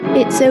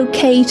It's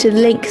okay to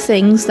link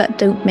things that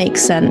don't make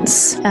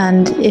sense.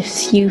 And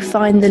if you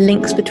find the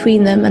links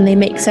between them and they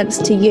make sense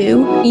to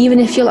you, even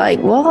if you're like,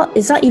 what?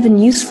 Is that even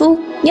useful?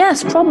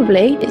 Yes,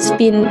 probably. It's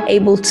being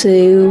able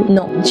to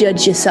not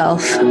judge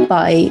yourself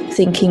by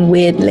thinking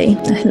weirdly.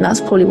 I think that's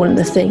probably one of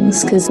the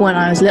things, because when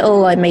I was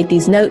little, I made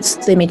these notes.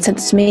 They made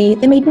sense to me.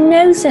 They made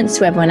no sense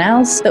to everyone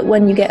else. But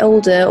when you get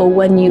older,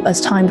 or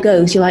as time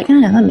goes, you're like,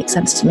 that makes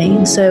sense to me.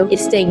 And so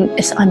it's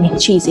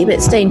cheesy, but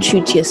it's staying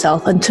true to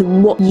yourself and to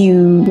what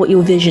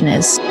your vision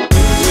is.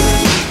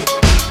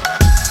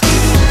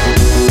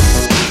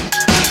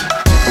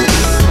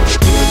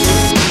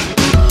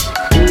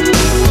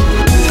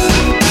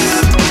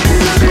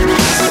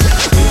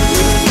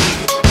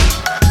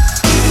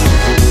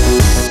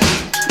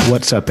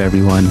 What's up,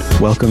 everyone?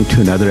 Welcome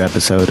to another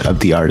episode of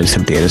The Artist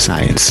of Data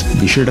Science.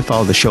 Be sure to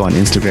follow the show on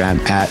Instagram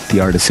at The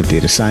Artist of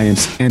Data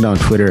Science and on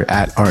Twitter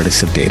at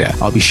Artists of Data.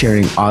 I'll be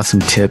sharing awesome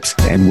tips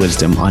and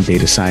wisdom on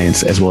data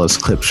science, as well as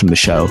clips from the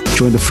show.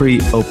 Join the free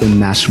open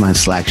mastermind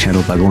Slack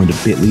channel by going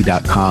to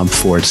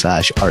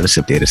bit.ly.com/Artists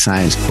of Data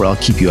Science, where I'll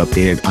keep you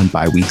updated on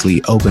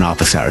bi-weekly open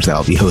office hours that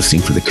I'll be hosting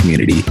for the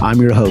community.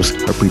 I'm your host,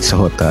 Harpreet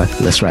Sahota.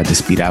 Let's ride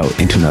this beat out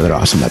into another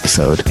awesome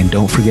episode. And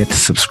don't forget to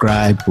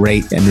subscribe,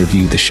 rate, and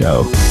review the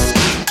show.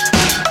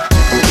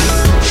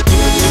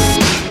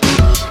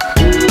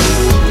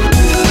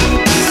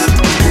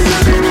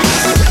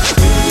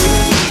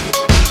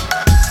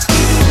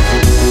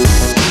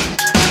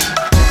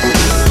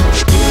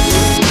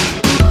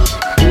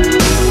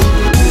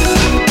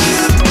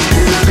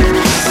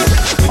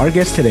 Our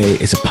guest today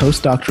is a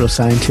postdoctoral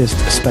scientist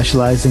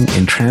specializing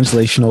in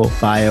translational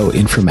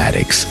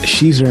bioinformatics.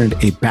 She's earned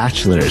a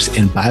bachelor's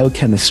in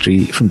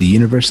biochemistry from the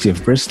University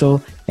of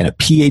Bristol and a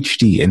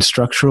PhD in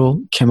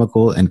structural,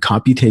 chemical, and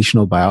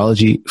computational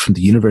biology from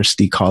the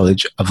University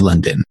College of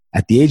London.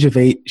 At the age of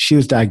 8, she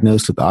was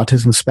diagnosed with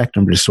autism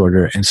spectrum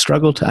disorder and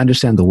struggled to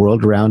understand the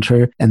world around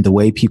her and the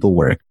way people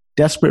work.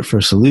 Desperate for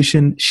a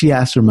solution, she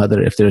asked her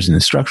mother if there's an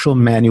instructional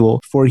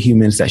manual for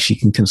humans that she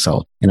can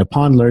consult. And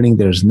upon learning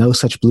there's no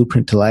such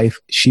blueprint to life,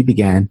 she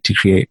began to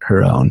create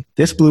her own.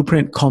 This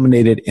blueprint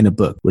culminated in a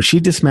book where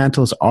she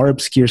dismantles our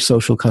obscure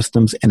social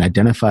customs and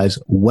identifies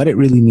what it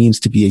really means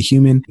to be a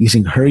human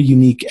using her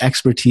unique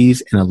expertise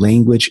in a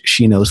language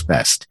she knows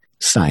best: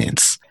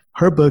 science.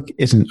 Her book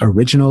is an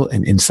original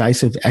and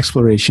incisive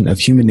exploration of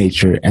human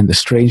nature and the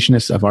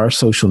strangeness of our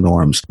social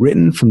norms,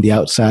 written from the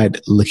outside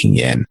looking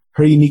in.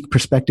 Her unique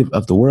perspective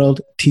of the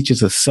world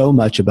teaches us so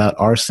much about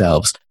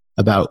ourselves,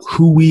 about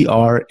who we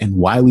are and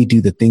why we do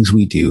the things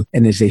we do,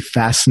 and is a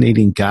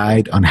fascinating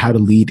guide on how to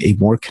lead a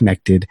more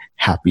connected,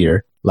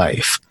 happier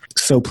life.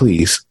 So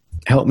please,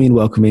 help me in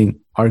welcoming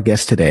our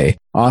guest today,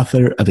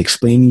 author of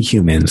Explaining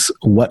Humans: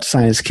 What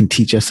Science Can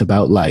Teach Us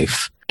About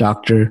Life,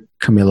 Dr.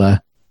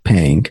 Camilla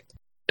Pang.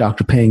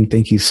 Dr. Pang,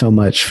 thank you so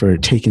much for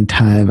taking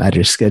time out of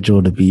your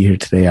schedule to be here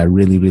today. I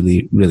really,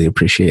 really, really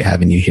appreciate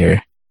having you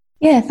here.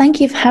 Yeah, thank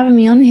you for having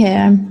me on here.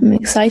 I'm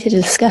excited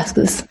to discuss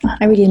because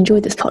I really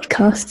enjoyed this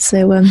podcast.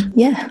 So,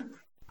 yeah.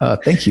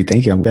 Thank you.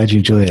 I'm glad you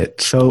enjoy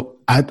it. So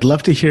I'd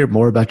love to hear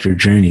more about your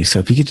journey. So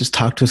if you could just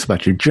talk to us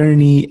about your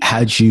journey,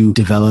 how'd you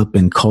develop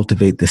and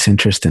cultivate this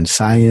interest in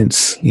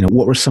science?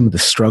 What were some of the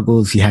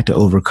struggles you had to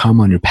overcome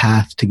on your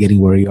path to getting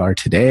where you are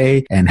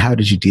today? And how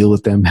did you deal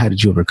with them? How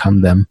did you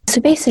overcome them?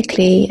 So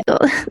basically,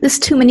 there's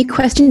too many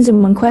questions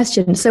in one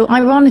question. So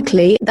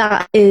ironically,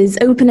 that is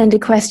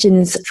open-ended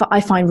questions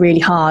I find really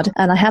hard.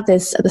 And I have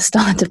this at the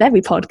start of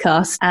every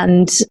podcast.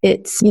 And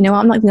it's, I'm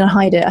not even going to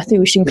hide it. I think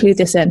we should include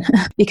this in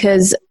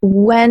because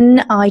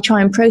when I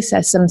try and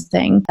process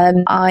something,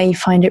 I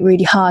find it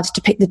really hard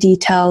to pick the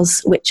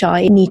details which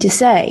I need to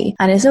say.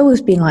 And it's always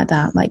been like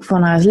that. Like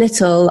when I was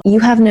little, you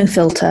have no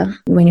filter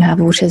when you have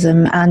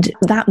autism. And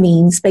that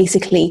means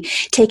basically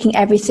taking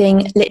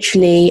everything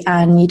literally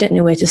and you don't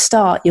know where to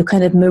start. You're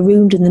kind of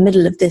marooned in the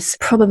middle of this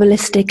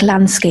probabilistic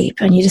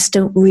landscape and you just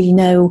don't really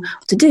know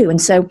what to do.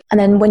 And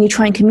then when you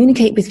try and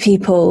communicate with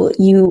people,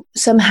 you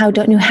somehow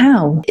don't know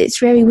how. It's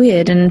very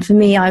weird. And for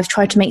me, I've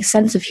tried to make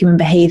sense of human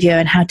behavior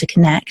and how to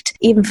connect,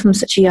 even from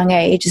such a young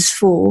age as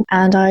 4.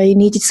 And I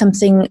needed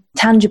something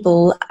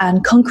tangible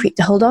and concrete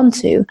to hold on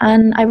to.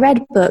 And I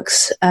read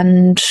books,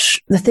 and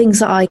the things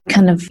that I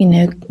kind of,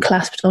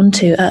 clasped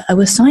onto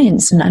were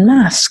science and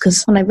maths.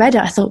 Because when I read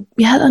it, I thought,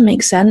 yeah, that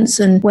makes sense.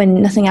 And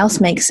when nothing else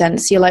makes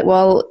sense, you're like,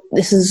 well,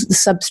 this is the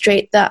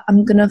substrate that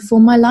I'm going to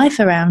form my life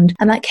around.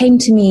 And that came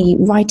to me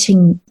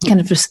writing, kind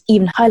of just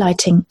even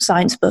highlighting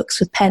science books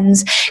with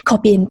pens,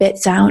 copying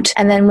bits out.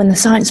 And then when the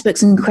science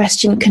books in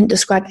question couldn't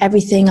describe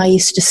everything, I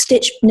used to just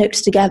stitch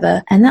notes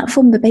together. And that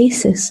formed the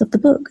basis of the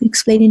book,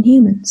 Explaining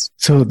Humans.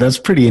 So that's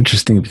pretty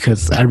interesting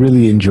because I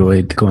really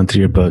enjoyed going through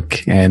your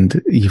book, and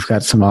you've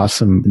got some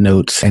awesome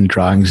notes and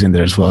drawings in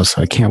there as well.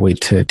 So I can't wait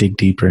to dig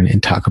deeper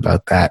and talk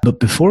about that. But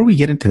before we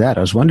get into that,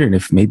 I was wondering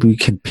if maybe we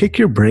could pick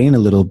your brain a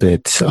little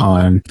bit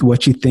on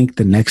what you think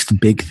the next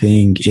big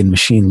thing in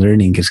machine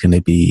learning is going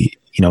to be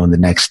in the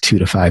next 2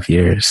 to 5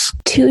 years?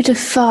 2 to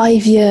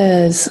 5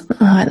 years.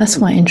 All right, that's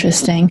quite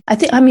interesting.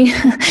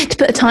 To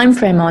put a time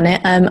frame on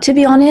it, to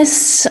be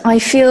honest, I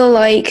feel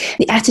like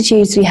the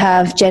attitudes we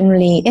have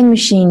generally in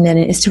machine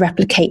learning is to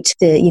replicate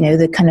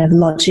the kind of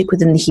logic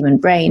within the human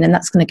brain. And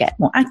that's going to get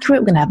more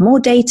accurate. We're going to have more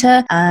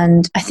data.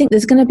 And I think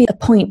there's going to be a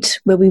point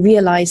where we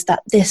realize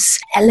that this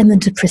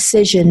element of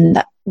precision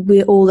that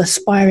we're all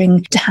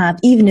aspiring to have,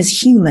 even as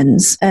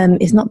humans,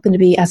 is not going to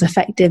be as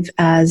effective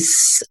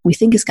as we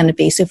think it's going to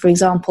be. So, for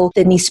example,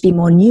 there needs to be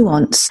more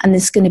nuance, and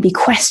there's going to be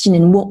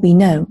questioning what we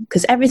know,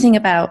 because everything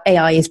about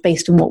AI is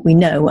based on what we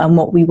know and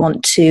what we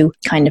want to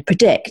kind of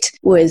predict,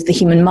 whereas the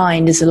human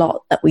mind is a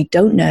lot that we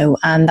don't know,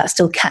 and that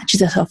still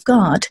catches us off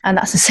guard. And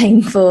that's the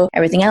same for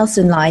everything else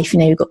in life.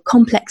 You've got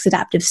complex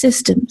adaptive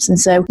systems. And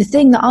so the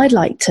thing that I'd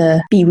like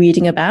to be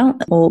reading about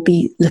or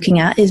be looking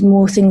at is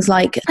more things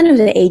like,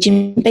 the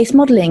agent-based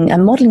modeling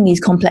and modeling these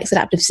complex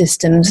adaptive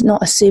systems,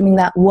 not assuming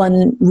that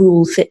one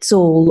rule fits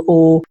all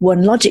or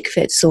one logic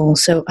fits all.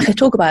 So I could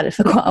talk about it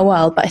for quite a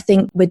while, but I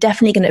think we're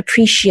definitely going to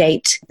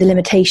appreciate the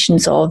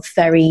limitations of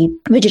very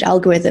rigid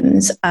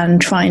algorithms and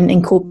try and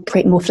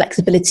incorporate more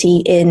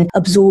flexibility in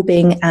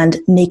absorbing and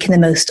making the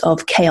most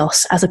of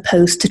chaos, as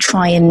opposed to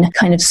try and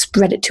kind of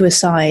spread it to a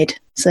side.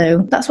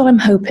 So that's what I'm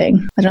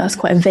hoping. I know that's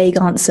quite a vague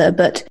answer,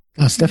 but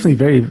it's definitely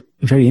very,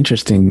 very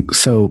interesting.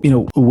 So,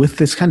 with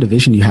this kind of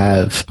vision you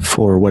have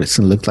for what it's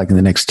going to look like in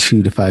the next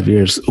 2 to 5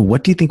 years,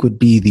 what do you think would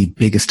be the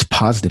biggest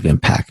positive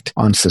impact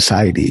on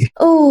society?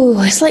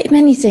 Oh, it's like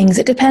many things.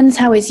 It depends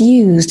how it's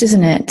used,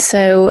 isn't it?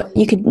 So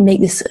you could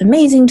make this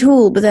amazing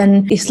tool, but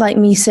then it's like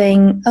me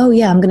saying, oh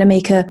yeah, I'm going to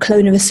make a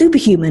clone of a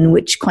superhuman,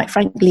 which quite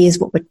frankly is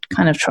what we're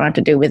kind of trying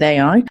to do with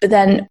AI. But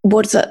then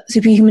what does that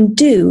superhuman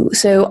do?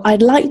 So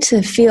I'd like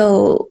to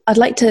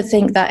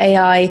think that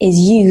AI is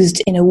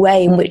used in a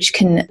way in which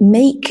can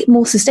make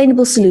more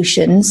sustainable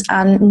solutions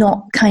and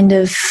not kind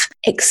of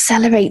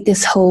accelerate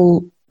this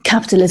whole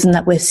capitalism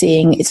that we're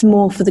seeing. It's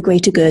more for the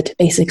greater good,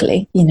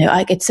 basically.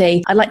 I could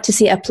say I'd like to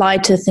see it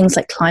applied to things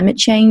like climate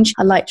change.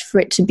 I'd like for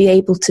it to be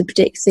able to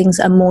predict things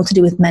that are more to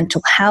do with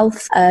mental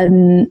health.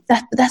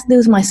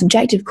 Those are my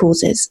subjective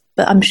causes,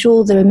 but I'm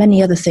sure there are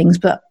many other things.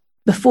 But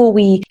before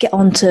we get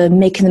on to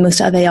making the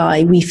most out of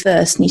AI, we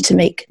first need to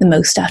make the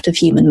most out of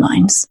human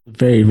minds.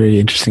 Very, very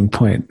interesting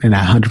point. And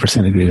I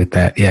 100% agree with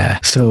that. Yeah.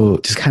 So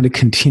just kind of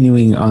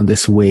continuing on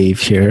this wave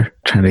here,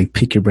 trying to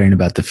pick your brain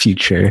about the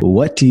future.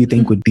 What do you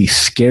think would be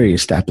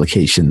scariest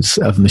applications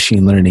of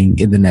machine learning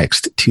in the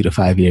next 2 to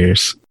 5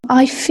 years?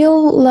 I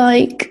feel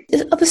like,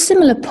 of a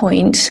similar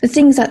point, the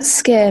things that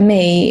scare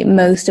me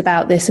most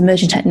about this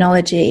emerging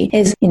technology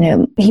is,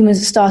 humans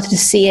have started to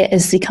see it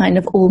as the kind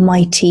of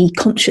almighty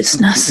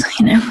consciousness.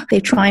 They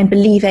try and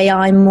believe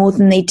AI more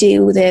than they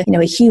do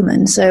a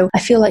human. So I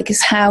feel like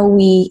it's how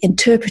we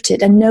interpret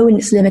it and knowing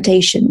its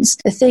limitations.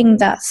 The thing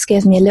that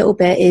scares me a little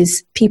bit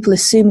is people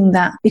assuming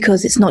that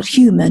because it's not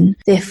human,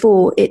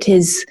 therefore it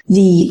is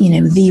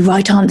the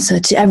right answer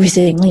to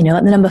everything,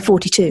 like the number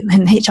 42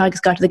 in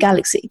Hitchhiker's Guide to the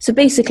Galaxy. So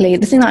basically,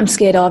 the thing that I'm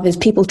scared of is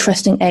people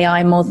trusting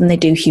AI more than they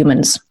do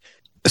humans.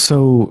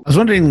 So I was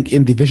wondering,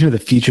 in the vision of the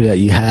future that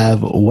you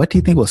have, what do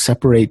you think will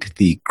separate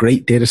the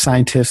great data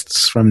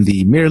scientists from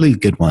the merely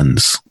good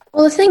ones?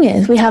 Well, the thing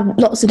is, we have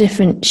lots of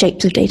different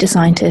shapes of data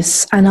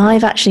scientists, and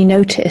I've actually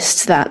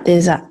noticed that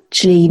there's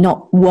actually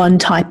not one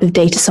type of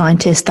data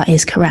scientist that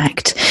is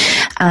correct.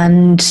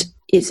 And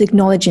it's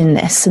acknowledging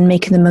this and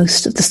making the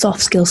most of the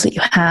soft skills that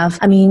you have.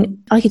 I mean,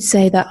 I could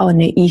say that,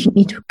 you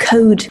need to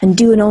code and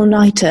do an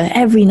all-nighter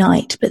every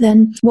night, but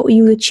then what will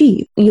you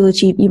achieve?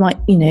 You might,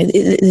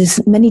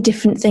 there's many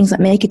different things that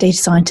make a data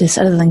scientist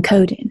other than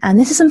coding. And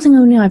this is something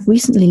only I've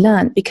recently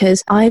learned,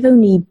 because I've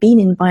only been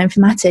in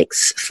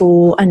bioinformatics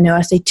for,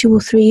 I'd say 2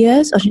 or 3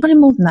 years, or probably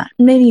more than that,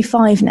 maybe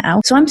 5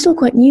 now. So I'm still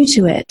quite new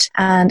to it.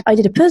 And I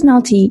did a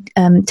personality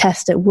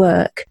test at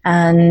work,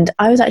 and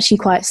I was actually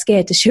quite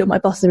scared to show my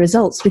boss the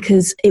results,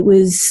 because it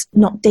was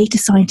not data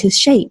scientist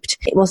shaped.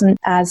 It wasn't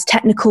as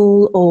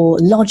technical or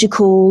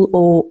logical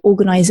or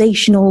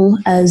organizational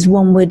as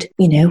one would,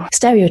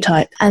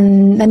 stereotype.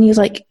 And then he was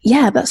like,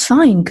 yeah, that's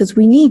fine, because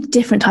we need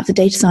different types of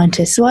data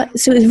scientists. So it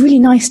was really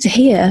nice to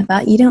hear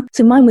that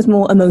so mine was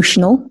more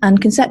emotional and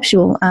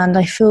conceptual. And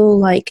I feel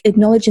like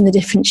acknowledging the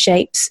different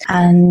shapes,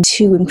 and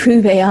to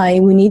improve AI,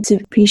 we need to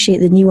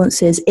appreciate the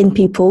nuances in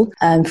people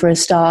for a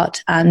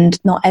start.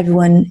 And not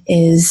everyone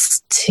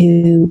is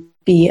to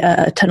be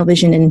a tunnel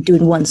vision and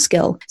doing one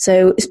skill.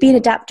 So it's being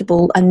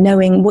adaptable and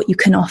knowing what you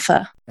can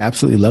offer. I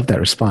absolutely love that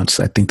response.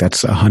 I think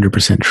that's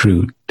 100%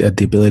 true.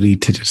 The ability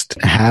to just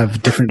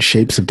have different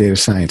shapes of data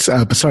science.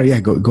 But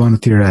sorry, go on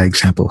with your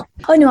example.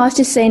 Oh no, I was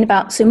just saying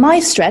so my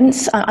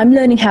strengths, I'm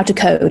learning how to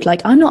code.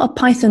 Like, I'm not a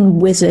Python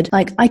wizard.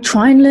 Like, I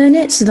try and learn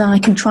it so that I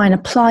can try and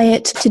apply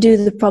it to do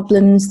the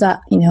problems that,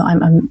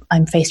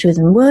 I'm faced with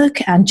in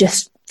work, and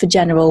just for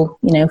general,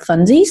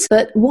 funsies.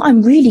 But what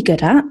I'm really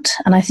good at,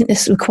 and I think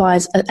this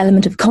requires an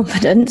element of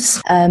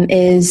confidence,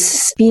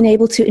 is being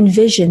able to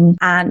envision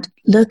and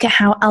look at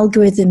how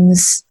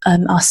algorithms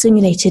are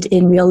simulated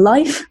in real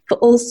life, but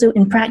also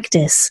in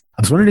practice.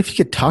 I was wondering if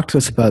you could talk to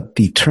us about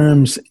the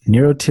terms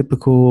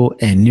neurotypical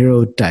and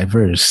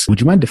neurodiverse.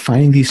 Would you mind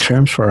defining these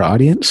terms for our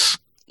audience?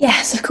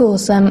 Yes, of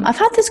course. I've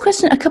had this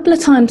question a couple of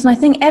times, and I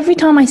think every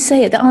time I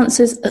say it, the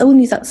answer is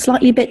always that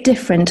slightly a bit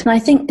different. And I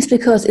think it's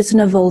because it's an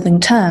evolving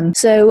term.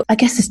 So I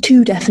guess there's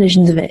two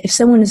definitions of it. If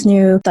someone is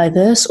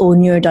neurodiverse or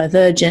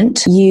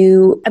neurodivergent,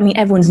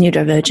 everyone's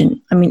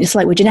neurodivergent. It's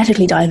like we're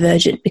genetically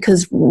divergent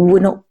because we're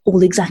not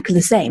all exactly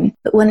the same.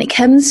 But when it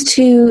comes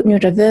to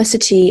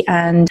neurodiversity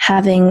and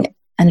having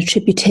an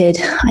attributed,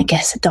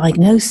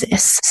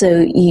 diagnosis.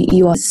 So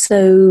you are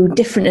so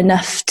different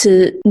enough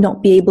to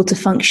not be able to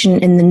function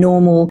in the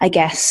normal,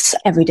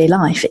 everyday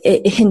life.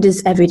 It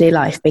hinders everyday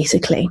life,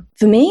 basically.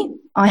 For me,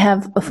 I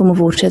have a form of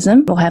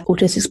autism, or I have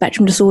autistic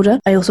spectrum disorder.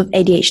 I also have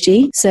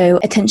ADHD, so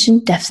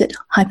attention deficit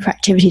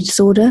hyperactivity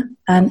disorder,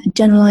 and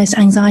generalized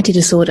anxiety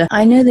disorder.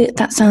 I know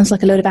that sounds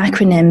like a load of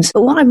acronyms,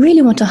 but what I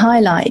really want to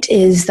highlight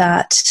is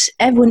that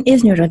everyone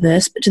is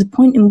neurodiverse, but to the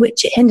point in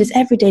which it hinders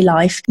everyday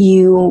life,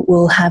 you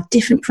will have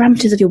different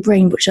parameters of your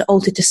brain which are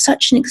altered to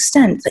such an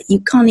extent that you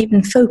can't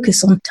even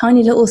focus on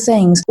tiny little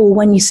things, or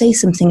when you say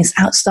something, it's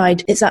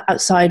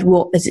outside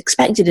what is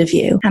expected of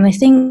you. And I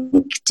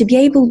think to be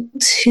able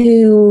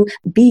to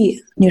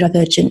be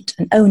neurodivergent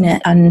and own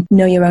it and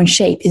know your own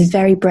shape is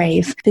very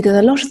brave, because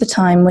a lot of the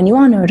time when you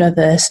are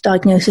neurodiverse,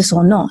 diagnosis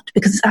or not,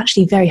 because it's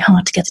actually very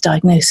hard to get a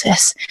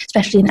diagnosis,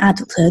 especially in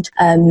adulthood,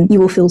 you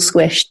will feel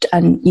squished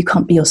and you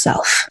can't be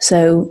yourself.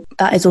 So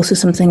that is also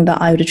something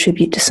that I would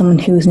attribute to someone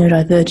who is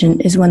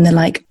neurodivergent, is when they're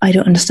like, I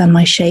don't understand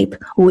my shape,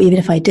 or even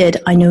if I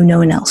did, I know no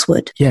one else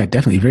would. Yeah,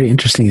 definitely. Very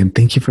interesting. And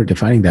thank you for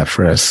defining that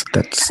for us.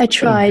 I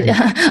tried.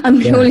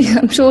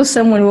 I'm sure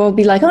someone will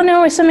be like, oh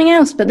no, it's something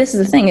else. But this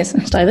is the thing, it's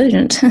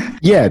divergent.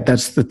 Yeah,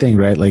 that's the thing,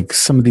 right? Like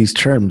some of these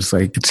terms,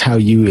 like it's how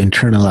you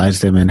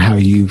internalize them and how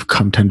you've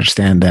come to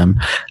understand them.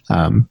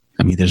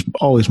 There's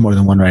always more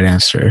than one right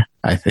answer,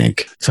 I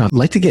think. So I'd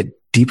like to get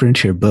deeper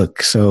into your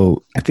book.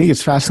 So I think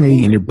it's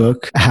fascinating in your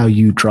book how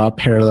you draw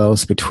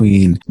parallels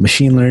between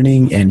machine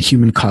learning and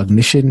human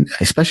cognition,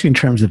 especially in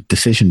terms of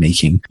decision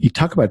making. You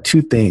talk about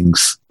two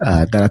things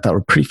that I thought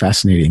were pretty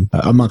fascinating,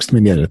 amongst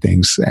many other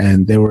things.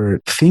 And they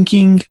were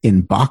thinking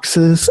in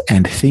boxes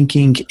and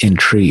thinking in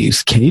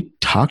trees. Can you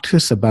talk to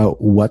us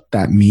about what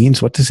that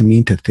means? What does it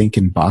mean to think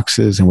in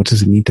boxes, and what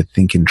does it mean to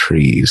think in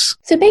trees?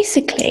 So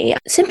basically,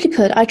 simply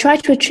put, I try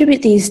to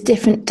attribute these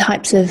different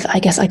types of, I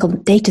call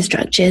them data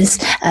structures,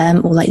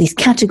 or like these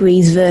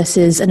categories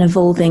versus an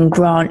evolving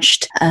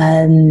branched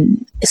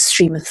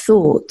stream of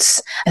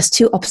thoughts as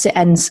two opposite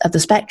ends of the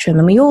spectrum.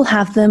 And we all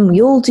have them,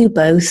 we all do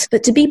both.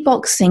 But to be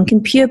box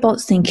thinking, pure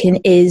box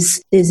thinking,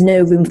 there's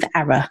no room for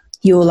error.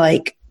 You're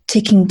like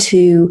ticking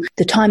to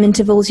the time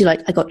intervals. You're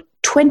like, I got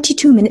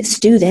 22 minutes to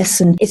do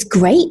this, and it's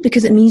great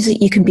because it means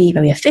that you can be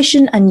very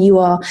efficient, and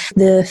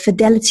the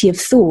fidelity of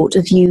thought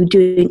of you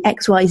doing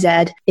X, Y,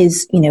 Z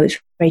is, it's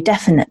very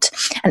definite,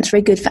 and it's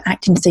very good for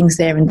acting things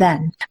there and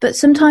then. But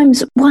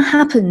sometimes what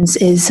happens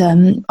is,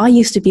 I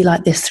used to be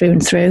like this through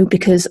and through,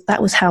 because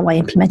that was how I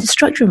implemented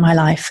structure in my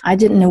life. I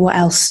didn't know what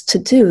else to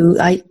do.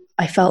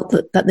 I felt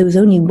that there was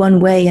only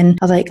one way, and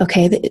I was like,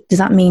 okay, does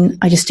that mean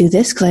I just do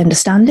this because I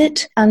understand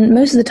it? And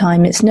most of the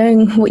time it's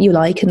knowing what you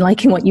like and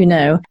liking what you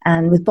know.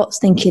 And with box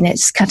thinking,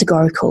 it's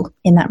categorical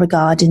in that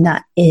regard, in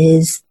that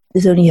there's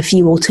only a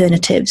few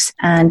alternatives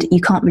and you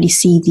can't really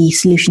see the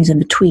solutions in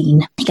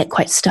between. You get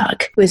quite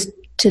stuck. Whereas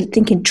to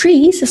think in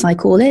trees, as I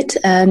call it,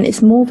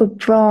 it's more of a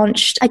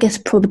branched,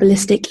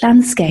 probabilistic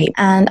landscape.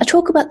 And I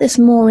talk about this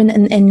more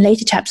in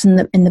later chapters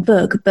in the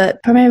book,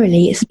 but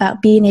primarily it's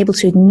about being able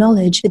to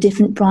acknowledge the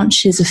different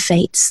branches of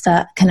fates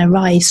that can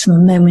arise from a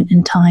moment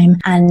in time,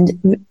 and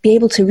be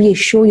able to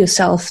reassure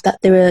yourself that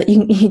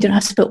you don't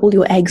have to put all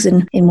your eggs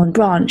in one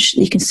branch.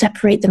 You can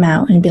separate them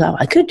out and be like,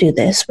 I could do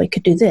this, or I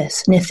could do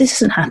this. And if this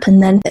doesn't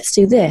happen, then let's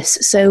do this.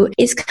 So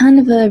it's kind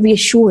of a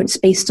reassurance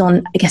based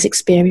on,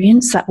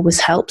 experience. That always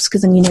helps,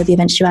 because then you know the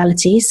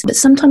eventualities. But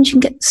sometimes you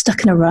can get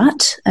stuck in a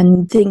rut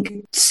and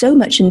think so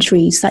much in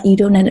trees that you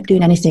don't end up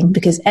doing anything,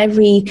 because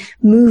every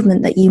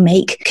movement that you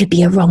make could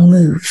be a wrong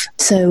move.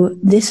 So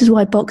this is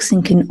why box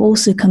thinking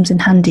also comes in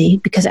handy,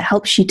 because it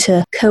helps you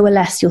to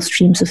coalesce your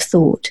streams of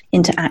thought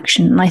into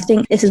action. And I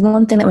think this is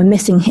one thing that we're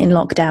missing in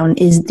lockdown,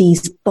 is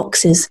these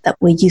boxes that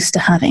we're used to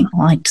having.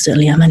 Well, I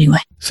certainly am anyway.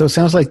 So it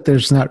sounds like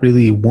there's not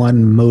really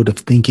one mode of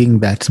thinking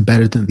that's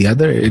better than the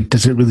other.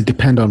 Does it really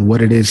depend on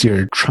what it is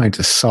you're trying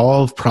to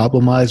solve, problem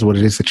problemize what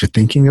it is that you're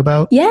thinking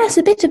about? Yes,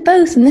 a bit of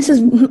both. And this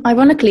is,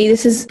 ironically,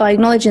 this is by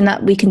acknowledging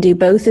that we can do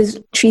both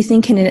is tree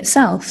thinking in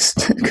itself,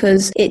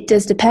 because it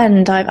does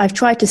depend. I've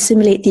tried to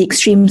simulate the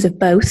extremes of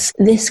both.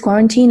 This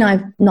quarantine,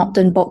 I've not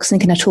done box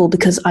thinking at all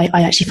because I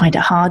actually find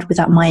it hard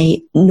without my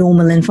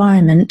normal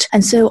environment.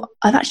 And so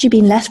I've actually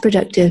been less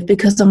productive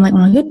because I'm like,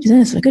 well, I could do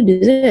this, I could do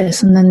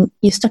this. And then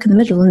you're stuck in the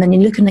middle and then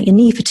you're looking at your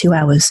knee for 2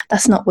 hours.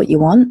 That's not what you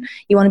want.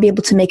 You want to be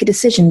able to make a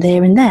decision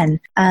there and then.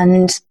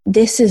 And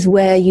this is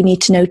where you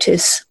need to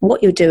notice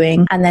what you're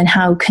doing and then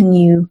how can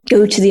you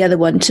go to the other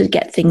one to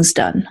get things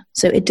done.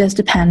 So it does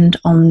depend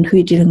on who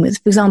you're dealing with.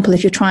 For example,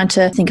 if you're trying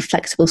to think of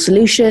flexible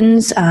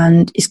solutions,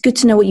 and it's good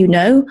to know what you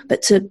know,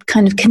 but to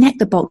kind of connect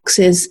the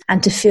boxes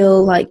and to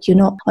feel like you're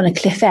not on a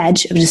cliff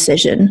edge of a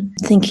decision,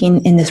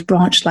 thinking in this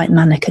branch-like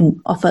manner can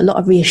offer a lot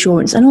of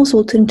reassurance and also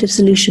alternative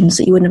solutions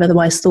that you wouldn't have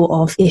otherwise thought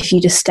of if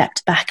you just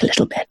stepped back a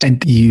little bit.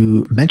 And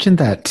you mentioned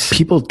that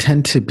people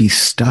tend to be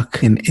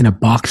stuck in a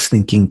box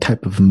thinking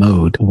type of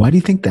mode. Why do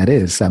you think that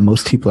is, that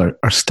most people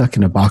are stuck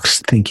in a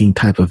box thinking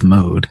type of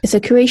mode? It's a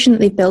creation that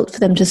they built for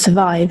them to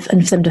survive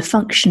and for them to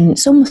function.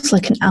 It's almost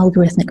like an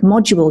algorithmic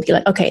module. You're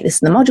like, okay, this is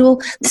the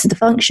module, this is the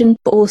function,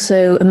 but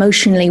also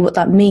emotionally what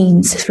that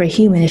means for a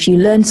human. If you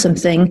learn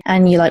something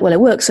and you're like, well,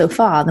 it works so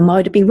far, then why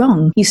would it be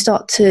wrong? You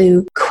start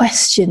to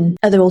question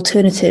other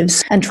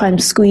alternatives and try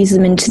and squeeze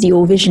them into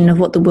your vision of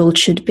what the world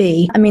should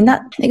be. I mean,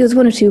 it goes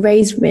one or two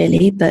ways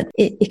really, but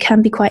it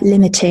can be quite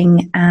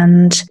limiting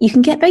and you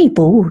can get very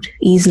bored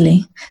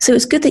easily. So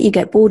it's good that you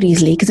get bored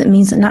easily because it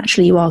means that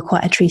naturally you are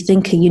quite a tree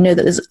thinker. You know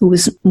that there's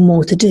always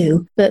more to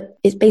do, but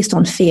it's based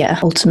on fear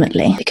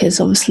ultimately, because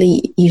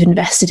obviously you've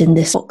invested in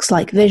this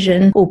box-like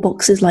vision or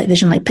boxes like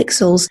vision like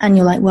pixels, and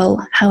you're like,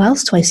 well, how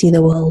else do I see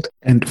the world?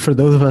 And for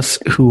those of us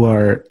who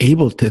are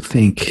able to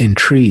think in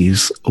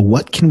trees,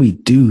 what can we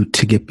do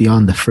to get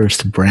beyond the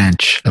first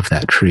branch of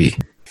that tree?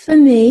 For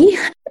me,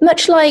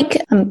 much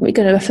like, we're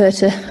going to refer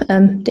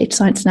to data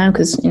science now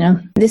because,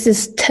 this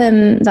is a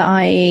term that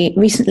I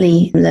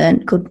recently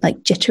learned called like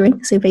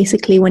jittering. So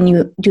basically when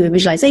you do a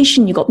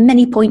visualization, you've got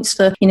many points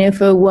for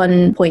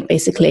one point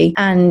basically,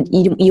 and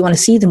you want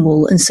to see them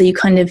all. And so you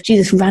kind of do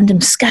this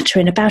random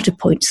scattering about a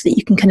point so that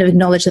you can kind of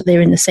acknowledge that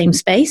they're in the same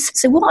space.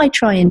 So what I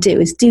try and do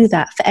is do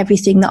that for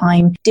everything that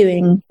I'm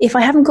doing. If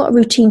I haven't got a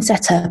routine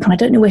set up and I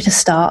don't know where to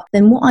start,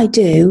 then what I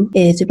do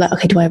is be like,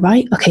 okay, do I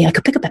write? Okay, I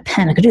could pick up a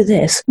pen. I could do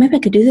this. Maybe I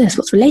could do this.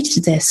 What's related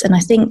to this? And I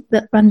think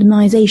that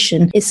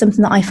randomization is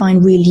something that I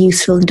find really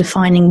useful in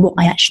defining what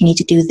I actually need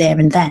to do there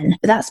and then.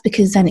 But that's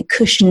because then it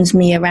cushions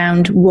me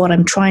around what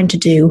I'm trying to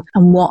do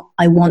and what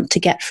I want to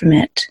get from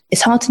it.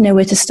 It's hard to know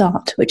where to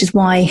start, which is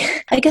why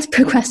I guess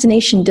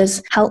procrastination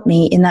does help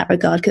me in that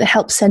regard, because it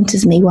helps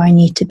centers me where I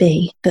need to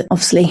be. But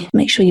obviously,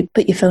 make sure you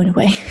put your phone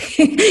away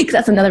because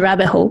that's another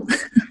rabbit hole.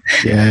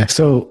 Yeah.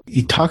 So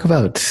you talk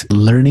about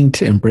learning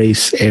to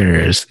embrace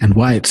errors and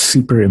why it's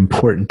super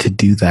important to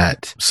do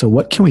that. So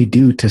what can we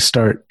do to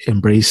start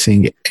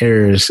embracing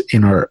errors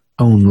in our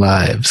own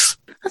lives?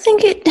 I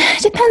think it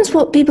depends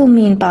what people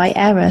mean by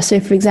error. So,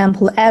 for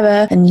example,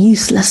 error and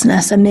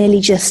uselessness are merely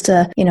just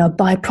a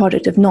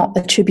byproduct of not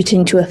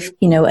attributing to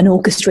an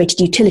orchestrated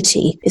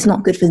utility. It's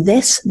not good for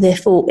this,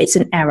 therefore it's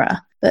an error.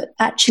 But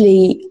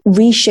actually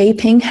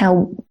reshaping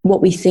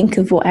what we think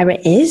of what error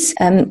is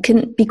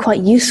can be quite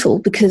useful,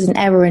 because an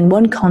error in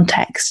one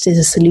context is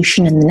a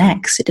solution in the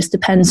next. It just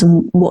depends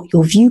on what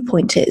your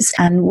viewpoint is.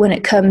 And when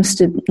it comes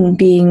to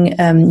being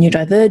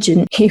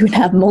neurodivergent, you would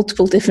have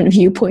multiple different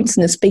viewpoints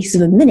in the space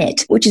of a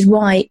minute, which is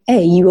why,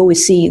 you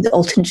always see the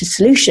alternative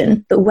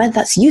solution. But whether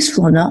that's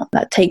useful or not,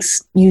 that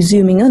takes you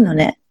zooming in on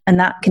it. And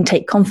that can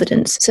take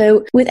confidence.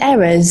 So with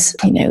errors,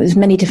 there's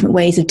many different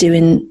ways of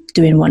doing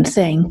one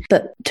thing,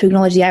 but to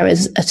acknowledge the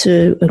errors are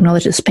to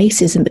acknowledge the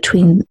spaces in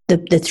between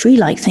the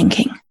tree-like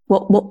thinking.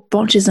 What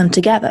branches them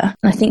together.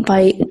 And I think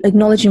by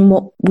acknowledging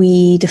what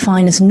we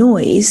define as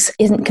noise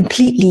isn't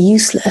completely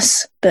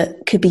useless,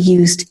 but could be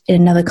used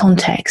in another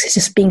context. It's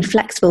just being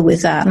flexible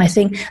with that. And I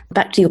think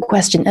back to your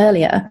question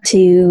earlier,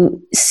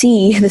 to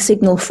see the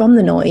signal from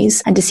the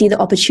noise and to see the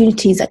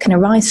opportunities that can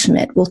arise from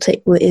it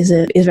is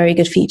a very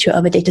good feature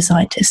of a data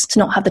scientist, to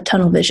not have the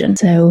tunnel vision.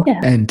 So,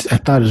 yeah. And I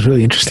thought it was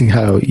really interesting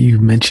how you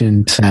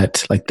mentioned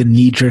that, like, the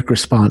knee-jerk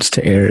response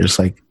to errors,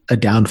 like a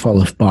downfall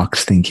of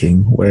box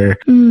thinking, where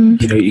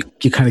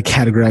you're kind of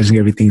categorizing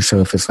everything. So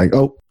if it's like,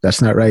 oh,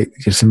 that's not right,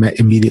 just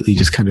immediately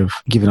just kind of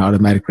give an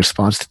automatic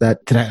response to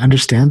that. Did I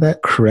understand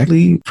that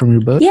correctly from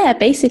your book? Yeah,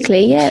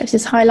 basically, yeah. It's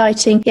just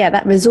highlighting,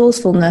 that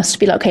resourcefulness to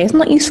be like, okay, it's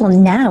not useful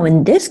now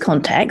in this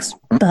context,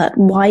 but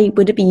why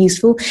would it be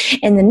useful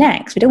in the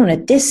next? We don't want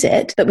to diss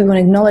it, but we want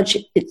to acknowledge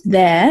it's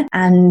there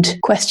and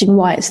question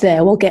why it's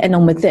there. We're getting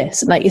on with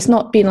this. Like, it's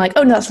not being like,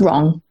 oh, no, that's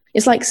wrong.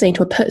 It's like saying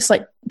it's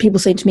like people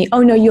saying to me, oh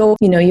no, your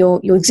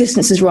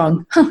existence is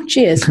wrong. Oh,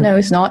 cheers. No,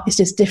 it's not. It's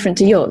just different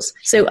to yours.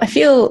 So I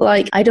feel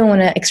like I don't want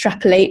to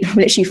extrapolate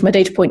literally from a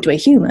data point to a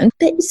human,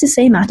 but it's the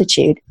same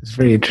attitude. It's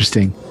very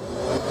interesting.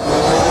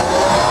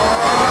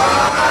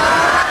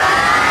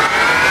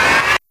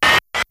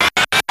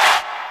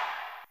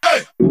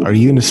 Hey! Are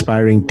you an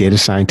aspiring data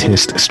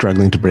scientist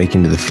struggling to break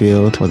into the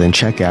field? Well, then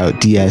check out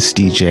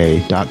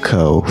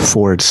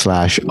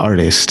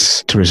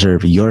dsdj.co/artists to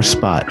reserve your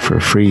spot for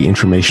a free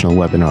informational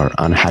webinar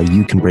on how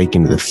you can break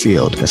into the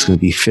field. That's going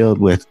to be filled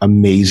with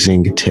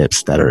amazing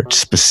tips that are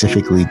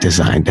specifically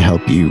designed to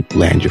help you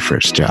land your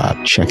first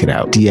job. Check it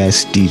out.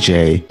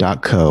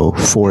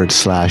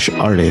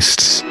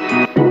 dsdj.co/artists.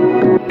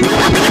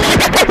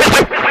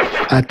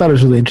 I thought it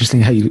was really interesting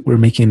how you were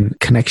making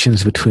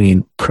connections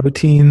between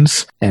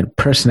proteins and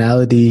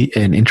personality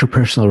and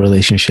interpersonal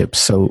relationships.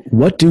 So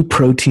what do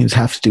proteins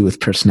have to do with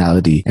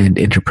personality and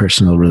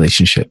interpersonal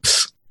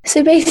relationships?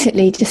 So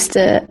basically, just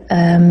to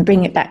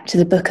bring it back to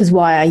the book as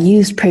why I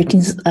used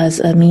proteins as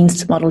a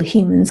means to model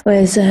humans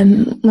was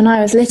when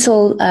I was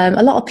little,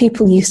 a lot of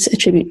people used to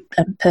attribute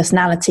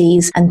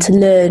personalities and to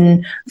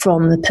learn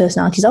from the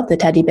personalities of the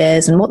teddy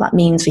bears and what that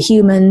means for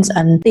humans.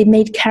 And they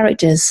made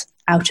characters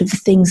out of the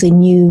things they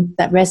knew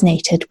that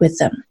resonated with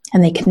them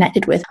and they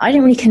connected with. I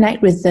didn't really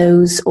connect with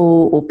those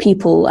or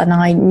people, and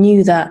I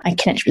knew that I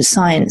connected with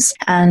science.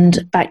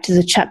 And back to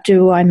the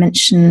chapter where I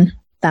mentioned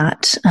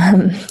that,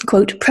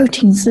 quote,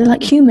 proteins, they're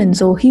like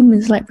humans or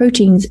humans like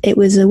proteins. It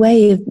was a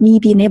way of me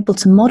being able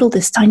to model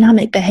this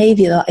dynamic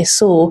behavior that I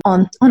saw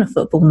on a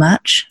football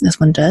match, as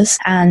one does.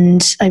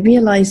 And I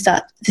realized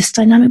that this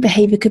dynamic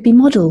behavior could be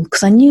modeled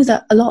because I knew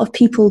that a lot of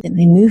people,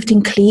 they moved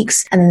in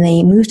cliques and then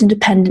they moved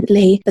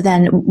independently, but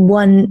then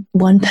one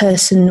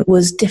person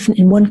was different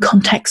in one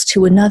context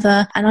to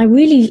another. And I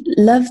really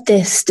loved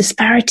this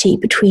disparity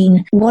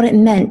between what it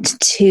meant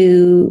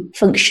to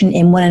function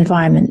in one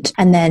environment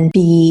and then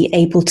be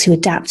able to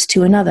adapt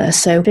to another.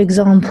 So, for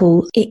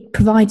example, it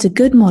provides a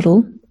good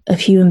model of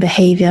human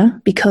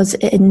behavior because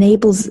it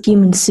enables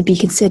humans to be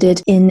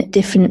considered in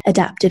different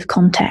adaptive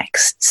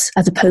contexts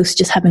as opposed to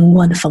just having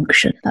one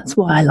function. That's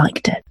why I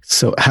liked it.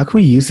 So how can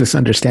we use this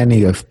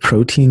understanding of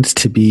proteins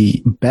to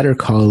be better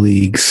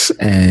colleagues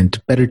and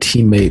better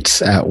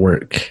teammates at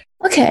work?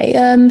 Okay,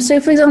 so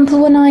for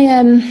example, when I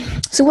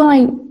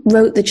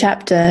wrote the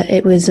chapter,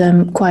 it was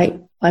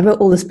I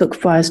wrote all this book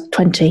before I was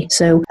 20.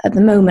 So at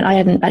the moment, I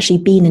hadn't actually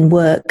been in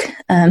work.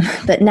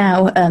 But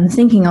now,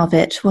 thinking of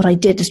it, what I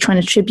did is trying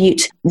to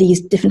attribute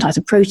these different types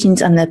of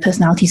proteins and their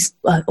personalities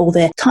or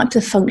their types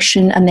of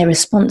function and their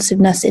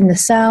responsiveness in the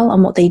cell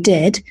and what they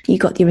did. You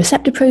got your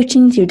receptor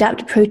proteins, your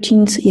adaptive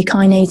proteins, your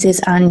kinases,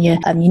 and your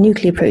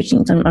nuclear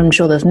proteins. I'm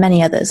sure there's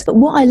many others. But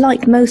what I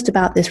liked most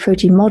about this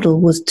protein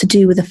model was to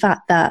do with the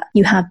fact that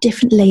you have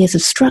different layers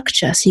of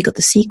structure. So you've got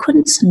the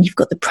sequence and you've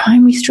got the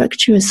primary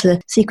structure as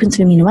the sequence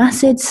of amino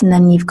acids. And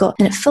then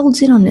and it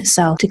folds in on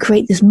itself to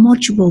create this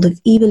module of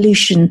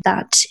evolution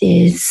that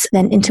is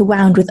then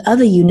interwound with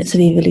other units of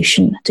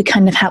evolution to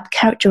kind of help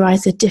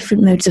characterize the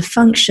different modes of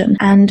function.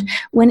 And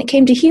when it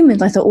came to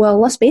humans, I thought,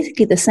 well, that's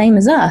basically the same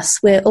as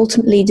us. We're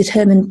ultimately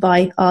determined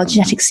by our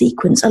genetic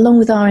sequence along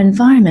with our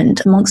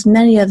environment, amongst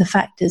many other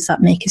factors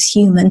that make us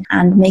human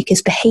and make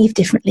us behave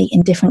differently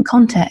in different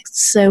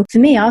contexts. So for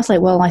me, I was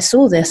like, well, I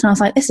saw this and I was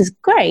like, this is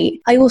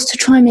great. I also, to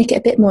try and make it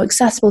a bit more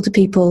accessible to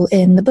people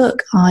in the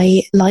book,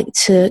 I like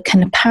to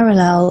kind of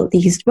parallel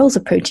these roles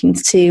of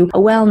proteins to a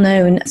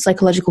well-known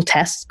psychological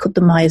test called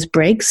the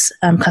Myers-Briggs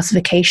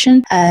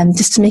classification,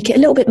 just to make it a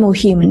little bit more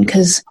human,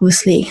 because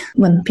obviously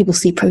when people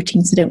see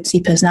proteins, they don't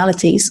see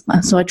personalities.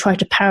 And so I try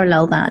to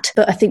parallel that.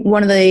 But I think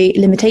one of the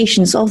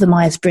limitations of the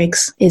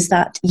Myers-Briggs is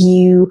that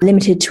you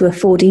limited to a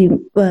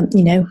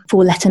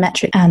 4-letter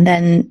metric, and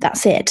then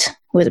that's it.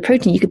 With a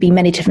protein, you could be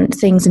many different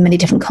things in many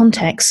different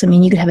contexts. I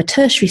mean, you could have a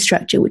tertiary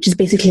structure, which is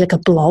basically like a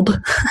blob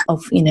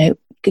of,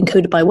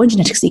 encoded by one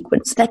genetic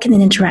sequence that can then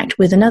interact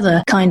with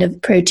another kind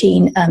of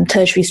protein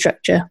tertiary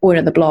structure or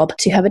another blob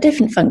to have a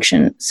different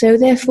function. So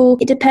therefore,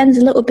 it depends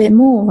a little bit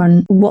more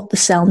on what the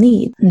cell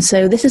needs. And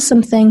so this is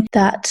something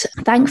that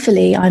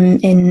thankfully I'm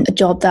in a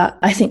job that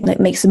I think that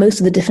makes the most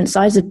of the different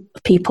sides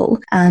of people.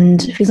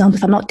 And for example,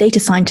 if I'm not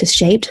data scientist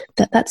shaped,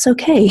 that's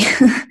okay.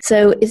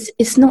 So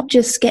it's not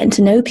just getting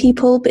to know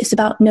people, but it's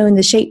about knowing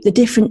the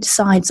different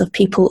sides of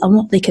people and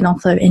what they can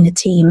offer in a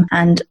team.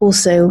 And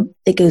also,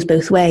 it goes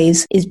both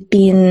ways, is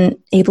being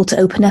able to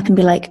open up and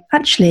be like,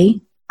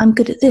 actually, I'm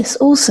good at this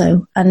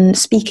also, and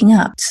speaking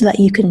up so that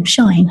you can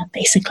shine,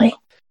 basically.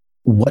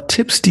 What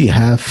tips do you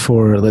have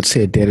for, let's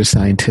say, a data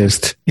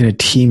scientist in a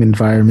team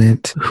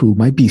environment who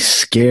might be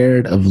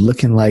scared of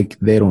looking like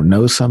they don't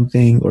know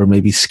something, or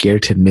maybe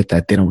scared to admit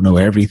that they don't know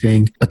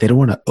everything, but they don't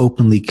want to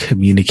openly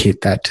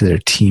communicate that to their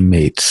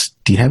teammates?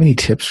 Do you have any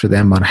tips for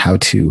them on how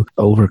to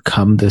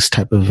overcome this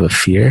type of a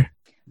fear?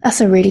 That's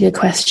a really good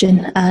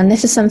question. And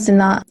this is something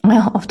that I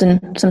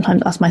often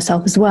sometimes ask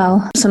myself as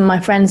well. Some of my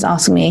friends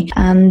ask me,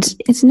 and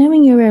it's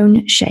knowing your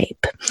own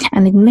shape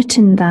and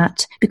admitting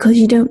that because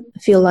you don't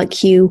feel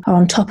like you are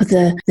on top of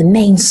the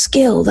main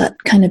skill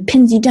that kind of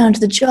pins you down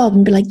to the job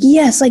and be like,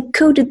 yes, I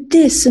coded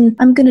this and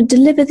I'm going to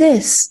deliver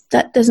this.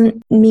 That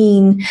doesn't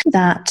mean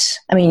that,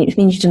 it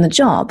means you've done the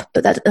job,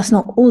 but that's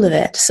not all of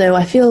it. So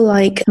I feel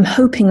like I'm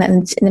hoping that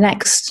in the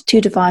next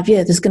 2 to 5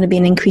 years, there's going to be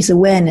an increased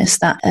awareness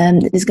that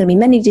there's going to be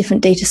many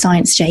different data data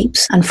science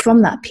shapes. And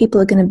from that, people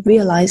are going to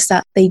realize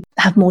that they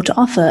have more to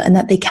offer and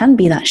that they can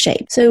be that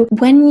shape. So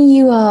when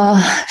you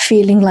are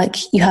feeling like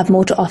you have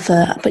more to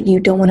offer, but you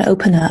don't want to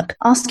open up,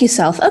 ask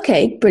yourself,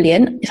 okay,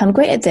 brilliant. If I'm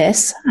great at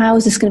this, how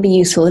is this going to be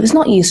useful? If it's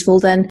not useful,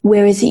 then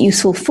where is it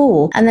useful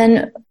for? And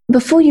then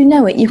before you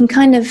know it, you can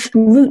kind of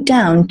root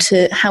down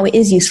to how it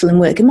is useful in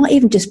work. It might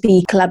even just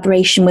be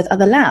collaboration with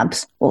other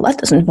labs. Well, that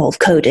doesn't involve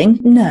coding.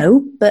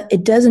 No, but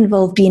it does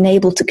involve being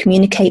able to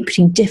communicate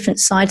between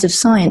different sides of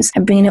science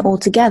and bringing it all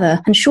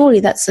together. And surely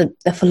that's the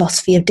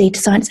philosophy of data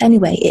science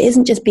anyway. It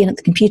isn't just being at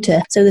the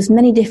computer. So there's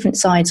many different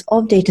sides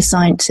of data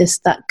scientists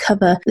that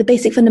cover the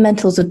basic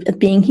fundamentals of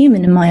being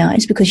human in my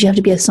eyes, because you have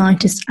to be a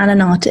scientist and an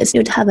artist.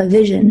 You have to have a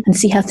vision and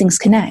see how things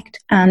connect.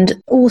 And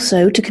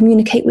also to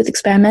communicate with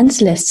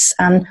experimentalists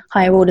and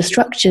higher order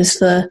structures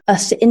for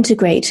us to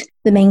integrate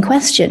the main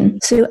question.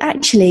 So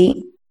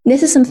actually,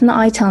 this is something that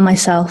I tell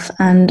myself,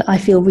 and I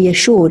feel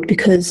reassured,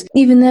 because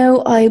even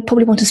though I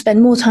probably want to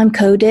spend more time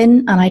coding,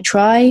 and I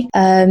try,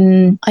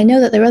 I know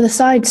that there are other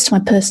sides to my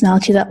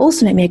personality that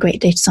also make me a great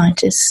data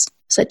scientist,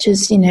 such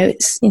as,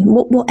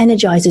 what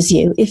energizes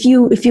you. If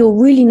you're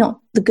really not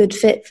the good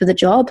fit for the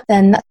job,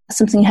 then that's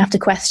something you have to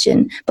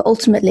question. But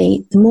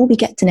ultimately, the more we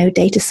get to know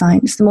data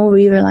science, the more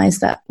we realize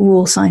that we're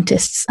all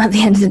scientists at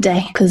the end of the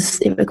day, because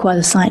it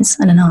requires a science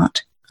and an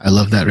art. I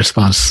love that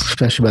response,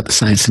 especially about the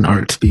science and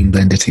art being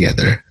blended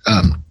together.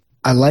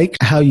 I like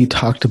how you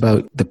talked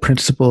about the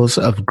principles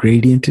of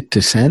gradient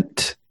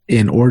descent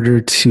in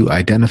order to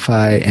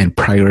identify and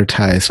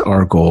prioritize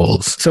our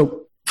goals. So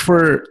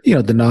for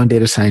the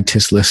non-data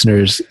scientist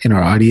listeners in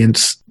our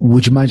audience,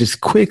 would you mind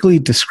just quickly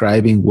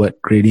describing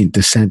what gradient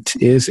descent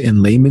is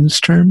in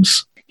layman's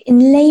terms?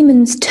 In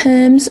layman's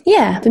terms,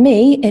 for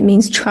me, it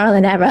means trial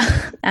and error.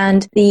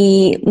 And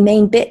the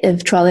main bit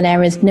of trial and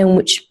error is knowing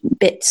which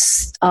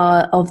bits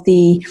are of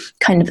the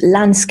kind of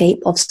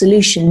landscape of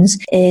solutions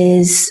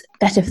is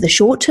better for the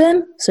short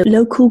term, so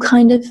local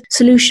kind of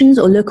solutions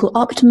or local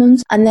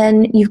optimums. And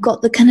then you've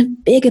got the kind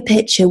of bigger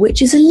picture,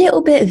 which is a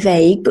little bit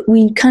vague, but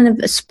we kind of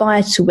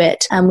aspire to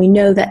it, and we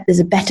know that there's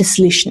a better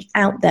solution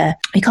out there.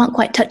 We can't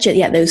quite touch it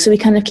yet though, so we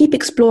kind of keep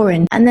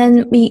exploring. And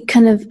then we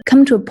kind of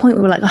come to a point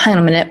where we're like, oh, hang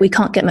on a minute, we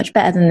can't get much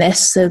better than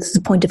this, so there's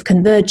a point of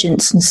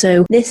convergence. And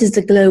so this is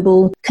the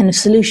global kind of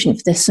solution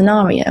for this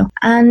scenario.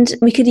 And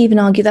we could even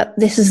argue that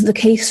this is the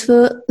case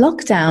for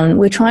lockdown.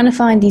 We're trying to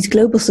find these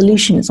global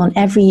solutions on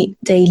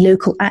everyday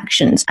local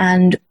actions,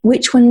 and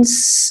which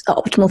ones are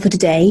optimal for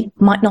today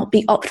might not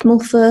be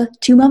optimal for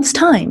 2 months'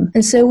 time.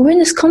 And so we're in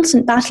this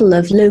constant battle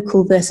of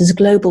local versus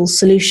global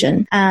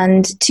solution.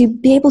 And to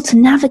be able to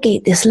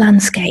navigate this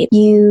landscape,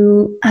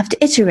 you have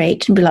to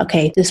iterate and be like,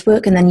 okay, this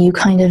work, and then you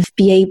kind of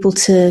be able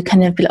to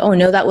kind of be like, oh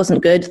no, that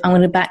wasn't good, I'm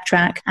going to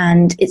backtrack.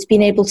 And it's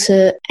being able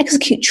to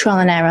execute trial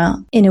and error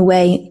in a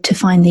way to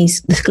find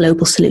this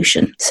global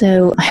solution.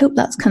 So I hope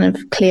that's kind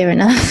of clear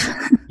enough.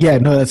 Yeah,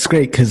 no, that's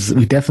great, because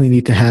we definitely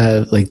need to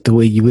have like the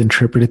way you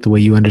interpret it, the way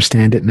you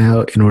understand it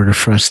now, in order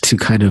for us to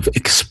kind of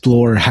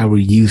explore how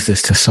we use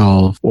this to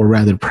solve, or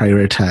rather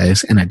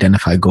prioritize and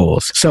identify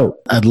goals. So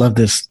I'd love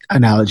this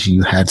analogy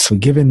you had. So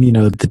given,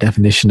 the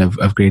definition of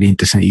gradient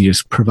descent you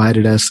just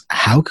provided us,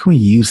 how can we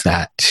use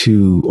that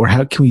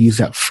how can we use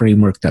that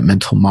framework, that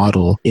mental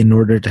model, in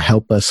order to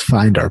help us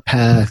find our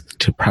path,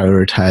 to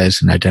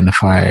prioritize and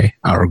identify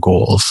our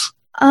goals?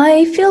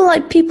 I feel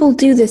like people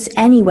do this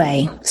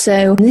anyway.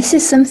 So this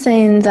is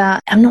something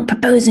that I'm not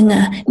proposing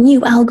a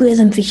new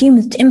algorithm for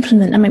humans to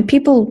implement. I mean,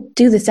 people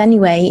do this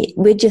anyway.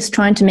 We're just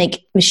trying to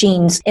make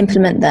machines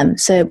implement them.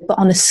 So, but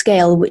on a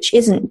scale which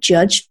isn't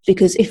judged,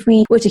 because if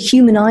we were to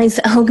humanize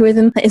the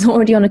algorithm that is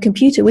already on a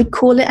computer, we'd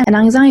call it an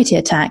anxiety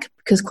attack.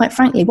 Because quite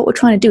frankly, what we're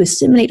trying to do is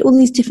simulate all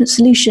these different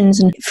solutions,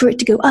 and for it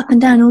to go up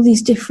and down all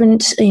these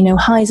different,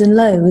 highs and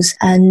lows,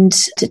 and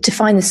to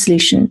find the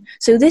solution.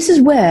 So this is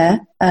where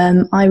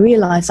I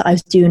realized that I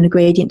was doing a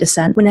gradient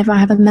descent whenever I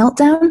have a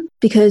meltdown,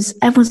 because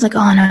everyone's like,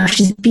 oh no,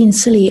 she's being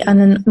silly. And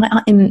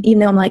then even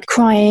though I'm like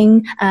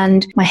crying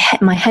and my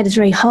head is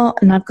very hot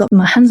and I've got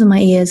my hands on my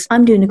ears,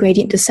 I'm doing a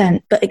gradient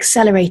descent, but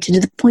accelerated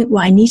to the point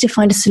where I need to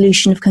find a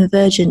solution of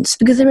convergence.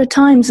 Because there are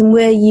times in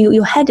where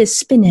your head is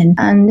spinning,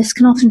 and this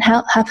can often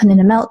happen in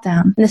a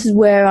meltdown. And this is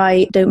where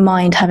I don't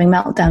mind having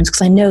meltdowns,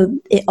 because I know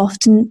it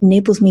often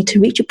enables me to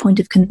reach a point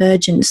of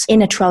convergence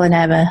in a trial and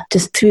error,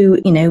 just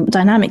through,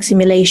 dynamic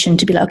simulation,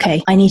 to be like,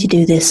 okay, I need to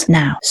do this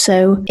now.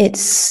 So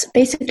it's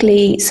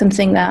basically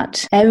something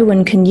that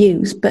everyone can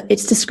use, but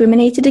it's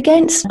discriminated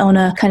against on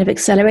a kind of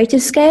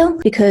accelerated scale,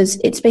 because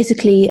it's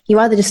basically, you're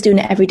either just doing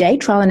it every day,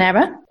 trial and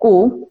error,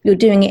 or you're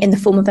doing it in the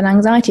form of an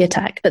anxiety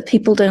attack. But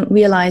people don't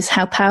realize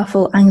how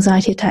powerful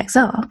anxiety attacks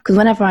are, because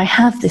whenever I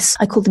have this,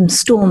 I call them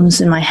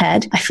storms in my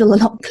head, I feel a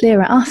lot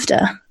clearer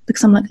after,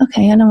 because I'm like,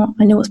 okay, I know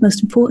what's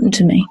most important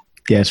to me.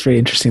 Yeah, it's very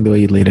interesting the way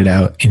you laid it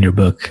out in your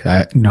book.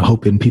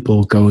 Hoping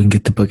people go and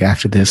get the book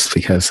after this,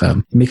 because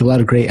you make a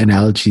lot of great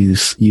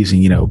analogies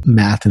using,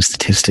 math and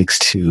statistics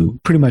to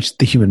pretty much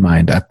the human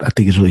mind. I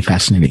think is really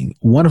fascinating.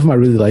 One of them I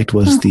really liked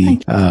was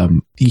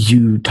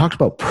you talked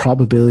about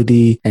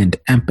probability and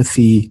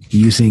empathy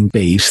using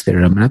Bayes'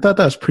 theorem, and I thought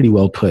that was pretty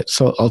well put.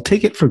 So I'll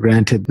take it for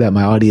granted that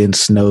my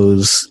audience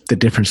knows the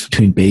difference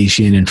between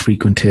Bayesian and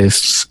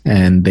frequentists,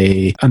 and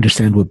they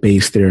understand what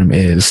Bayes' theorem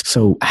is.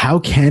 So how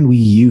can we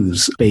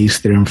use Bayes'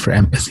 theorem for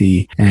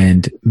empathy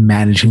and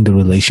managing the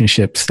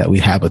relationships that we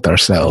have with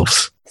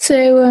ourselves?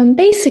 So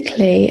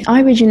basically,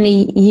 I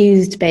originally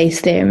used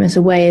Bayes' theorem as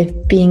a way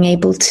of being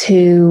able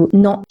to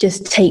not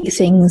just take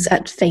things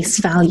at face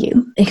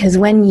value. Because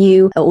when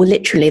you, or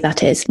literally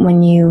that is,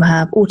 when you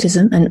have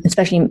autism, and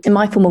especially in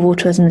my form of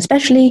autism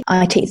especially,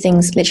 I take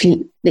things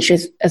literally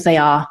as they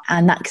are.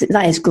 And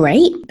that is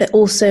great. But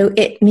also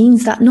it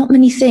means that not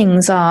many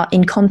things are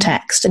in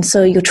context. And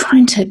so you're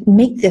trying to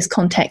make this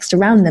context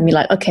around them. You're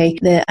like, okay,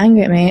 they're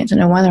angry at me. I don't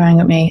know why they're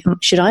angry at me.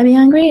 Should I be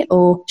angry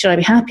or should I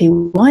be happy?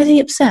 Why are they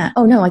upset?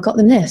 Oh no, I got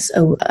them this.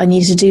 Oh, I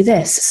needed to do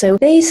this. So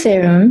Bayes'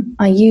 theorem,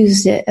 I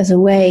used it as a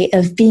way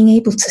of being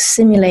able to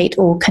simulate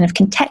or kind of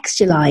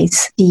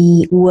contextualize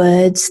the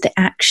words, the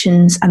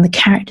actions, and the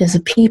characters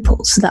of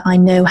people so that I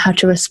know how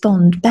to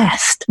respond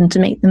best and to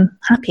make them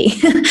happy.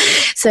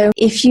 So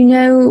if you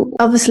know,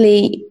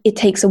 obviously it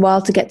takes a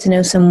while to get to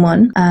know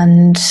someone,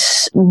 and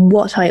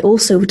what I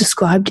also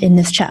described in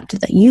this chapter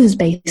that uses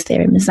Bayes'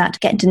 theorem is that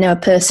getting to know a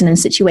person and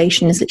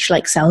situation is literally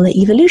like cellular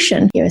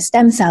evolution. You're a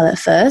stem cell at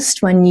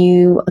first when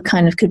you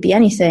kind of could be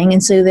anything,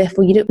 and so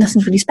therefore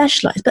nothing's really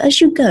specialized. But as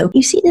you go,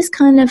 you see this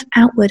kind of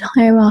outward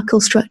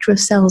hierarchical structure of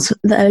cells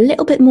that are a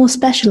little bit more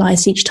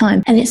specialized each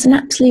time. And it's an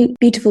absolute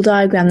beautiful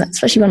diagram.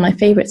 That's actually one of my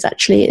favorites,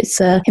 actually. It's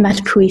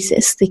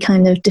hematopoiesis, the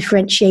kind of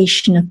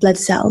differentiation of blood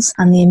cells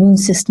and the immune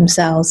system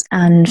cells.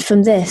 And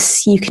from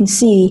this, you can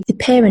see the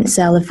parent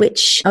cell of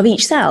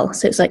each cell.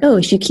 So it's like, oh,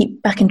 if you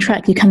keep back in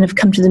track, you kind of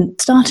come to the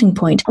starting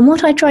point. And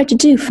what I tried to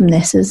do from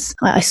this is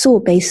I saw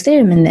Bayes'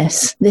 theorem in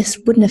this. This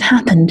wouldn't have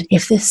happened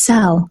if this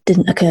cell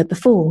didn't occur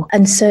before.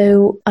 And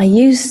so I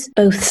used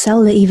both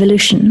cellular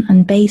evolution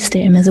and Bayes'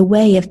 theorem as a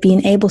way of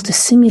being able to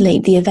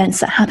simulate the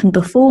events that happened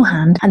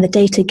beforehand and the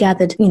data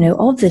gathered,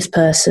 of this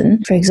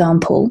person, for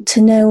example,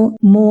 to know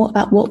more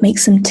about what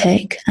makes them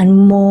tick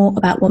and more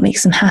about what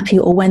makes them happy,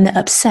 or when they're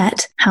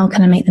upset, how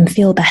can I make them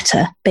feel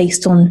better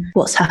based on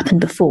what's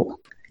happened before.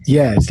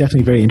 Yeah, it's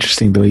definitely very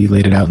interesting the way you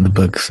laid it out in the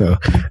book. So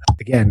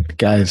again,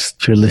 guys,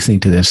 if you're listening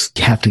to this,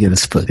 you have to get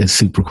this book. It's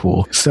super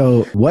cool.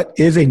 So what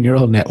is a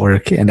neural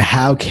network and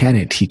how can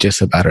it teach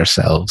us about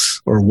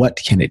ourselves? Or what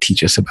can it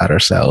teach us about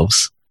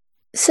ourselves?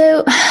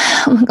 So,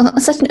 oh my God,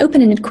 that's such an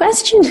open-ended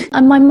question.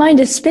 And my mind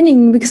is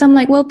spinning because I'm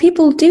like, well,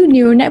 people do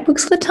neural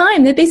networks all the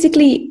time. They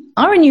basically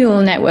are a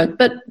neural network,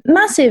 but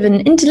massive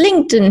and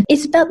interlinked. And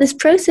it's about this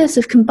process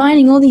of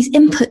combining all these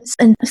inputs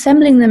and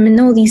assembling them in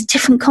all these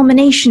different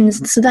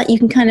combinations so that you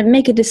can kind of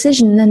make a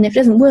decision. And then if it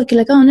doesn't work, you're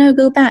like, oh no,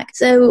 go back.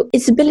 So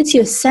it's the ability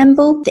to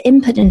assemble the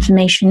input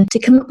information to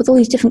come up with all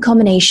these different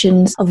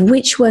combinations of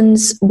which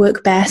ones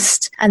work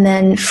best. And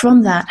then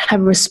from that,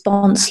 have a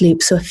response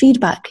loop. So a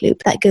feedback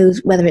loop that goes,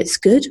 whether it's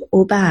good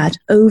or bad,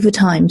 over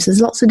time. So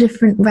there's lots of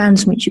different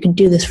rounds in which you can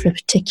do this for a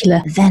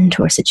particular event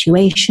or a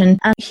situation.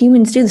 And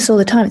humans do this all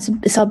the time.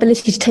 It's our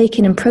ability to take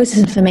in and process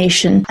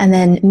information and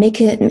then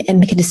make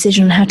a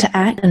decision on how to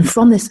act. And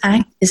from this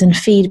act is then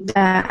feed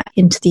back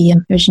into the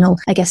original,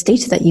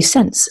 data that you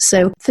sense.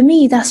 So for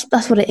me, that's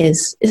what it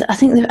is. I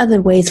think there are other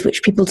ways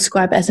which people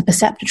describe it as a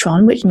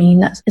perceptron, which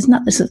mean it's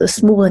not this a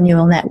smaller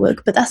neural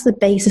network, but that's the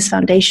basis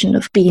foundation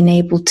of being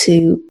able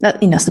to,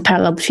 that's the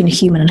parallel between a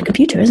human and a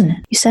computer, isn't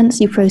it? You sense,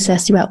 you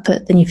process, you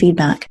output, then you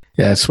feedback.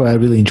 Yeah, that's what I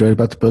really enjoyed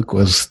about the book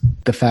was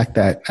the fact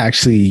that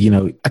actually,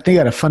 I think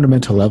at a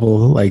fundamental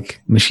level,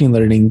 like machine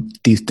learning,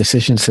 these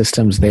decision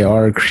systems, they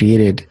are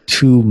created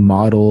to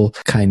model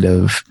kind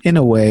of, in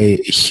a way,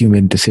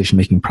 human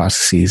decision-making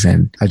processes.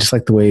 And I just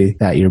like the way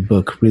that your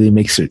book really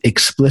makes it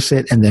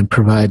explicit and then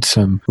provides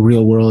some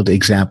real-world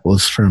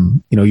examples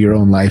from, your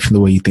own life and the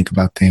way you think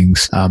about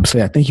things. So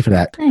yeah, thank you for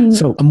that. Thanks.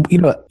 So,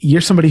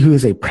 you're somebody who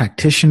is a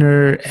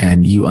practitioner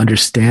and you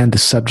understand the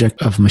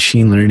subject of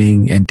machine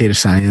learning and data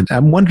science.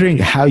 I'm wondering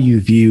how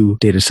you view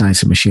data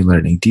science and machine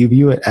learning. Do you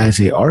view it as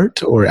an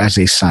art or as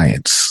a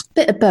science?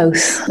 Bit of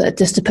both,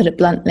 just to put it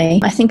bluntly.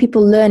 I think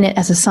people learn it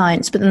as a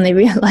science, but then they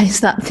realize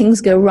that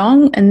things go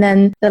wrong, and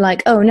then they're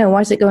like, oh no,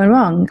 why is it going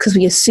wrong? Because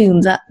we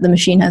assume that the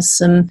machine has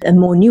some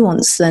more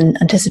nuance than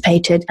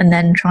anticipated, and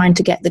then trying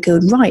to get the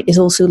code right is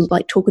also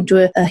like talking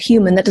to a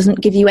human that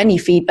doesn't give you any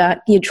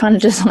feedback. You're trying to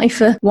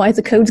decipher why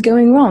the code's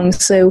going wrong.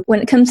 So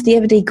when it comes to the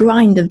everyday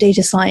grind of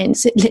data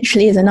science, it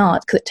literally is an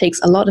art because it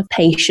takes a lot of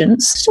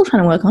patience, still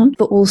trying to work on,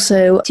 but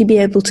also to be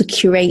able to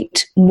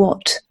curate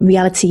what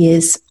reality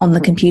is on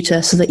the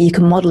computer so that you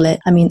can model it.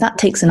 I mean, that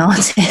takes an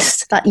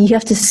artist. That you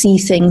have to see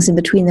things in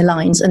between the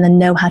lines and then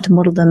know how to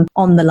model them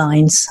on the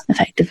lines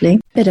effectively.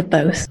 Bit of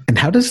both. And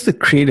how does the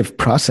creative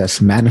process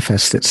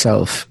manifest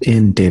itself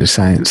in data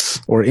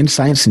science, or in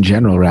science in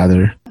general,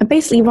 rather? I'm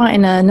basically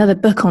writing another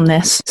book on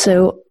this.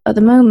 So at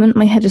the moment,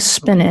 my head is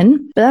spinning,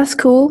 but that's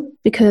cool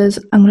because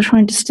I'm going to try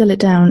and distill it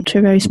down to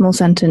a very small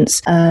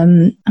sentence.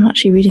 I'm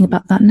actually reading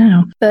about that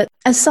now. But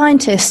as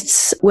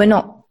scientists, we're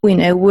not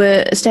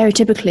we're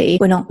stereotypically,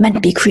 we're not meant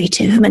to be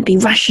creative, we're meant to be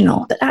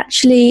rational. But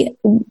actually,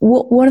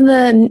 one of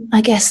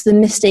the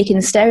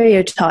mistaken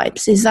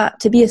stereotypes is that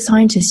to be a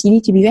scientist, you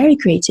need to be very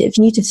creative.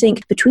 You need to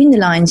think between the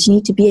lines. You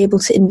need to be able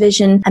to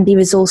envision and be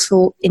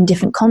resourceful in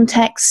different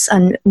contexts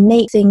and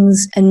make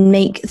things and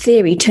make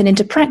theory turn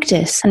into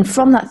practice. And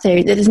from that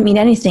theory, that doesn't mean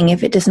anything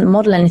if it doesn't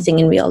model anything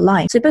in real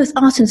life. So both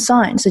art and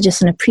science are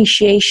just an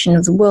appreciation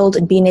of the world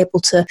and being able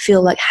to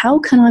feel like, how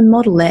can I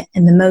model it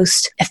in the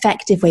most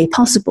effective way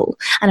possible?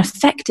 And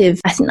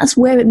effective, I think that's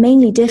where it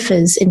mainly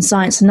differs in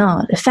science and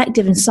art.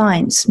 Effective in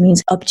science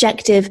means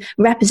objective,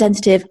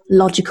 representative,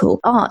 logical.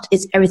 Art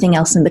is everything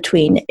else in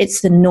between.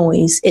 It's the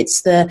noise,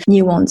 it's the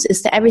nuance,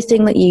 it's the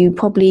everything that you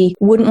probably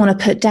wouldn't want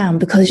to put down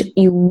because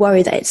you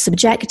worry that it's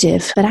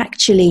subjective. But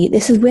actually,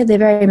 this is where they're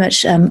very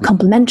much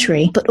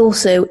complementary, but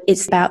also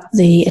it's about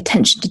the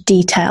attention to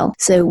detail.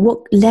 So what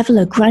level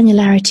of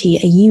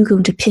granularity are you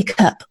going to pick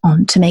up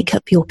on to make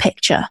up your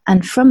picture?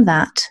 And from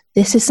that,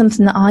 this is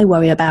something that I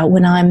worry about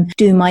when I'm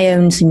doing my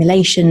own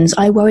simulations.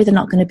 I worry they're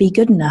not going to be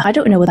good enough. I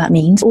don't know what that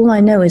means. All I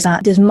know is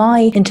that does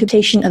my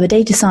interpretation of a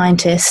data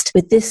scientist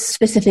with this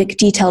specific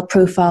detailed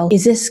profile,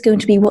 is this going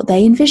to be what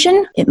they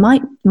envision? It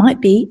might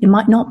be, it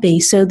might not be.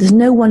 So there's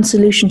no one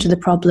solution to the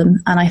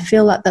problem. And I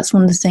feel like that's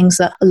one of the things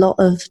that a lot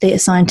of data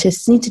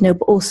scientists need to know,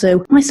 but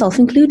also myself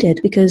included,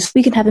 because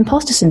we can have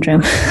imposter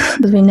syndrome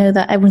because we know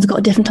that everyone's got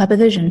a different type of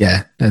vision.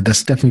 Yeah,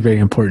 that's definitely very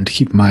important to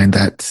keep in mind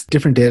that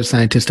different data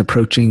scientists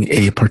approaching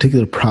a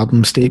particular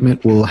problem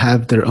statement will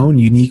have their own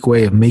unique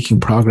way of making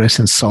progress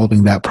and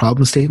solving that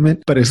problem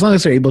statement. But as long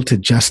as they're able to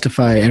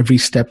justify every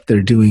step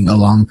they're doing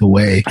along the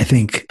way, I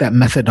think that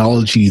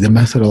methodology, the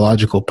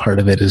methodological part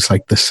of it is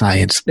like the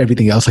science.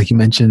 Everything else, like you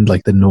mentioned,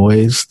 like the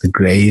noise, the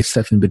gray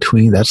stuff in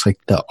between, that's like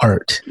the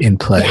art in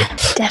play. Yeah,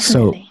 definitely.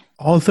 So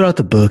all throughout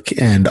the book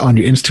and on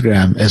your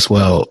Instagram as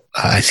well,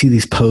 I see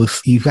these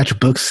posts. You've got your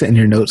books and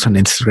your notes on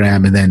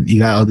Instagram, and then you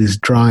got all these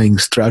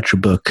drawings throughout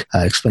your book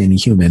explaining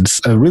humans.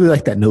 I really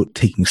like that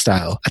note-taking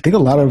style. I think a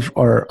lot of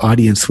our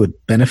audience would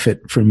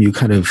benefit from you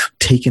kind of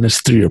taking us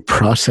through your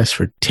process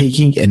for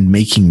taking and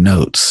making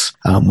notes.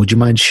 Would you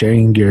mind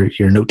sharing your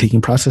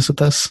note-taking process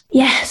with us?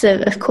 Yes,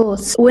 of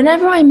course.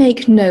 Whenever I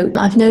make notes,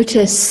 I've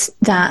noticed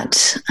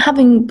that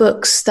having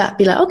books that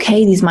be like,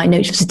 okay, these are my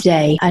notes for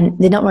today, and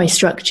they're not very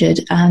structured.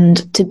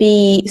 And to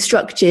be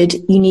structured,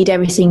 you need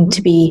everything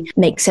to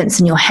make sense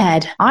in your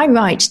head. I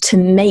write to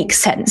make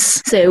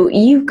sense. So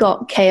you've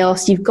got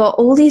chaos, you've got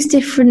all these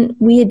different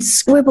weird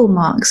scribble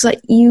marks, like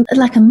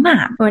a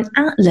map or an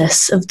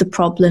atlas of the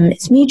problem.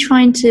 It's me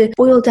trying to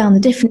boil down the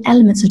different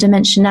elements of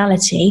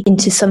dimensionality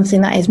into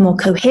something that is more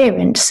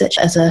coherent, such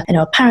as a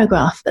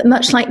paragraph. But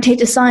much like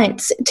data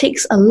science, it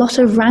takes a lot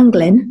of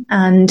wrangling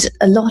and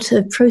a lot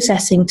of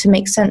processing to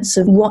make sense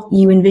of what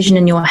you envision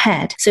in your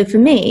head. So for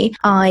me,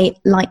 I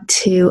like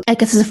to, I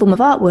guess as a form of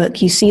artwork,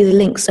 you see the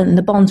links and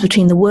the bonds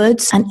between the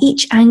words, and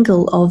each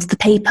angle of the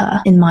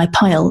paper in my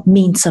pile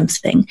means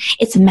something.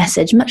 It's a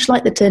message. Much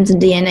like the turns in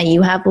DNA,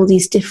 you have all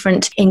these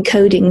different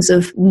encodings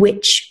of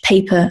which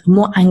paper and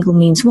what angle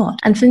means what.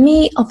 And for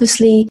me,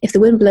 obviously, if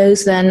the wind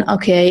blows, then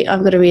okay,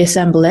 I've got to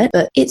reassemble it.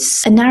 But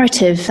it's a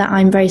narrative that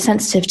I'm very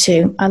sensitive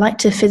to. I like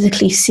to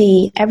physically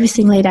see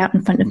everything laid out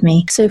in front of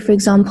me. So for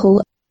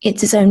example,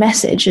 it's its own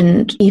message.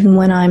 And even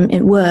when I'm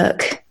at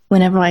work,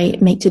 whenever I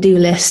make to-do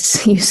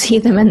lists, you see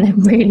them and they're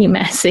really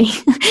messy.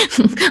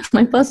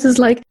 My boss is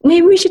like,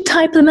 maybe we should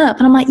type them up.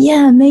 And I'm like,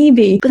 yeah,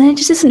 maybe. But then it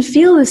just doesn't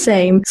feel the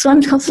same. So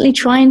I'm constantly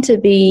trying to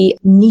be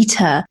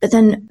neater, but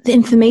then the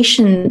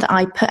information that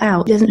I put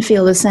out doesn't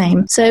feel the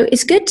same. So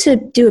it's good to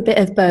do a bit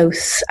of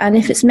both. And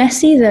if it's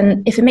messy,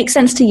 then if it makes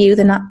sense to you,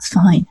 then that's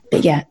fine.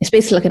 But yeah, it's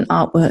basically like an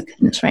artwork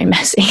and it's very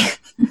messy.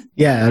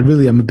 Yeah,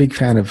 I'm a big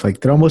fan of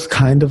they're almost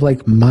kind of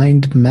like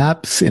mind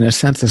maps in a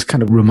sense. That's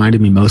kind of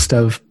reminded me most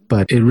of.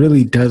 But it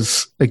really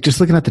does, just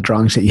looking at the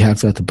drawings that you have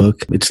throughout the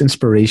book, it's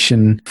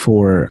inspiration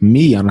for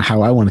me on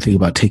how I want to think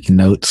about taking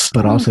notes,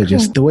 but also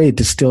just the way it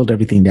distilled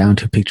everything down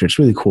to a picture. It's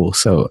really cool.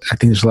 So I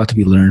think there's a lot to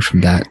be learned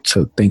from that.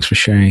 So thanks for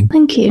sharing.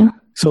 Thank you.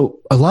 So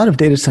a lot of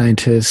data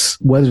scientists,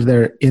 whether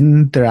they're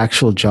in their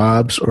actual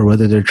jobs or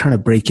whether they're trying to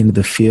break into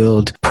the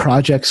field,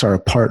 projects are a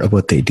part of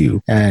what they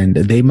do. And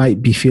they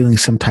might be feeling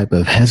some type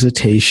of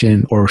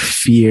hesitation or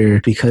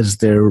fear because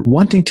they're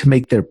wanting to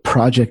make their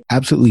project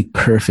absolutely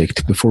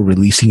perfect before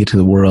releasing it to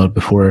the world,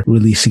 before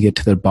releasing it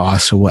to their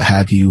boss or what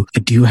have you.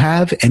 Do you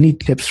have any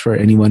tips for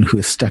anyone who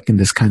is stuck in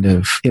this kind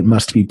of, it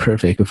must be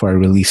perfect before I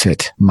release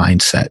it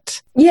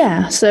mindset?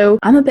 Yeah, so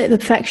I'm a bit of a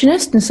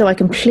perfectionist, and so I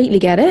completely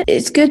get it.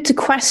 It's good to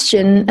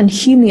question and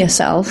humor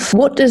yourself.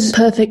 What does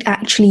perfect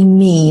actually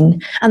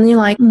mean? And then you're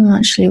like,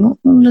 actually,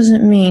 what does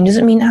it mean? Does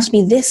it mean it has to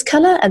be this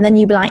color? And then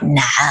you'd be like,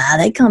 nah,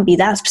 they can't be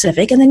that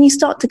specific. And then you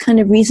start to kind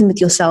of reason with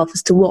yourself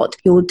as to what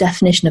your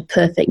definition of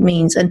perfect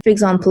means. And for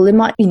example, it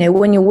might,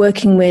 when you're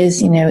working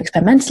with,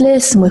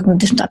 experimentalists and working with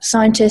different types of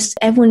scientists,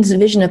 everyone's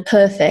vision of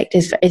perfect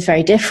is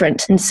very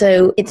different. And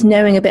so it's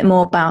knowing a bit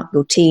more about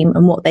your team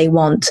and what they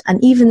want.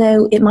 And even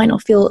though it might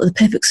not feel the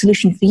perfect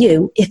solution for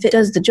you, if it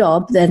does the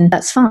job, then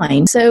that's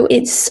fine. So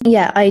it's,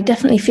 yeah, I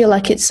definitely feel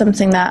like it's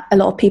something that a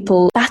lot of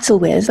people battle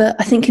with. But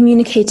I think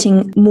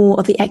communicating more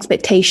of the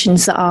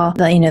expectations that are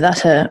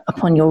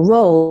upon your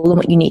role and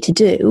what you need to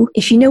do,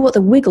 if you know what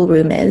the wiggle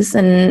room is,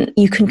 then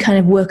you can kind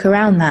of work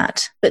around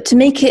that. But to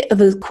make it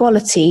of a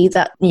quality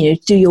that,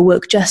 do your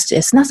work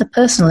justice, and that's a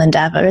personal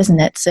endeavor, isn't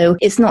it? So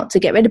it's not to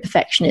get rid of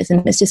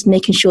perfectionism. It's just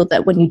making sure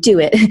that when you do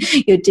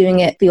it, you're doing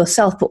it for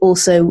yourself, but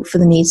also for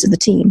the needs of the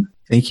team.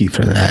 Thank you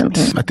for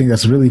that. I think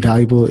that's really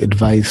valuable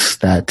advice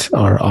that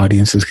our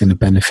audience is going to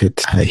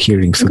benefit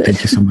hearing. So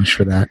thank you so much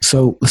for that.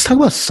 So let's talk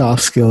about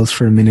soft skills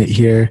for a minute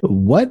here.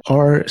 What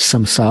are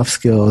some soft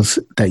skills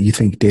that you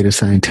think data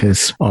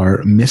scientists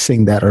are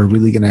missing that are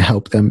really going to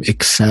help them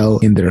excel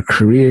in their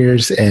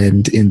careers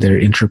and in their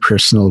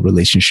interpersonal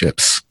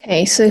relationships?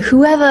 Okay, so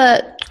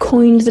whoever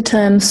coined the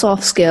term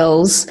soft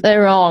skills,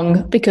 they're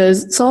wrong,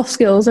 because soft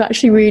skills are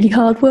actually really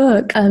hard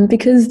work,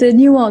 because they're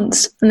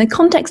nuanced and they're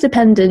context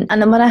dependent, and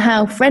no matter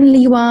how friendly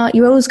you are,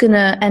 you're always going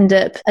to end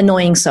up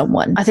annoying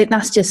someone. I think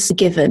that's just a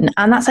given,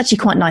 and that's actually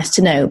quite nice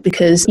to know,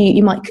 because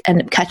you might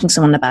end up catching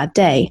someone on a bad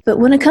day. But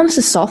when it comes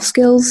to soft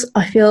skills,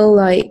 I feel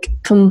like,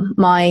 from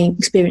my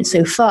experience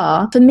so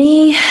far, for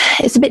me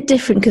it's a bit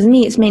different, because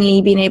me it's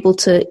mainly being able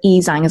to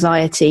ease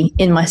anxiety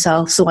in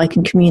myself so I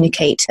can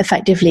communicate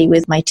effectively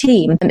with my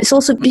team. And it's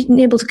also being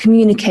able to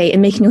communicate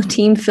and making your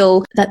team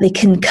feel that they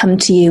can come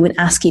to you and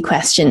ask you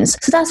questions.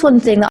 So that's one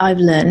thing that I've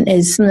learned,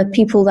 is from the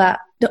people that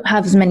don't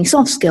have as many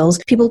soft skills,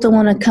 people don't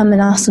want to come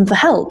and ask them for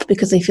help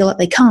because they feel like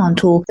they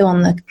can't, or they're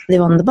on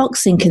the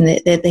box thinking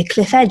that they're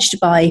cliff edged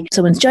by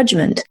someone's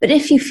judgment. But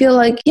if you feel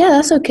like, yeah,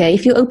 that's okay,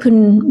 if you're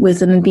open with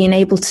them and being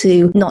able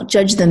to not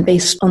judge them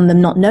based on them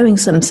not knowing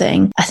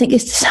something, I think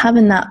it's just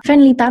having that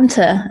friendly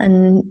banter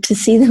and to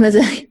see them as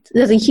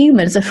a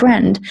human, as a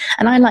friend.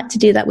 And I like to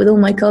do that with all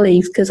my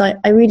colleagues, because I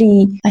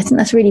think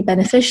that's really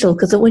beneficial,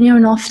 because when you're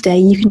on off day,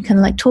 you can kind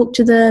of like talk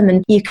to them,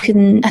 and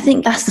I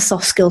think that's the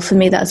soft skill for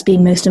me that's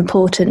been most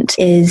important,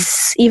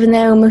 is even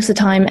though most of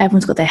the time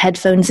everyone's got their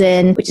headphones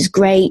in, which is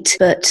great,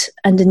 but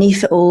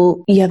underneath it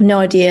all, you have no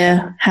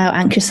idea how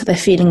anxious they're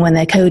feeling when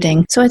they're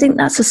coding. So I think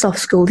that's a soft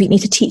skill that you need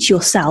to teach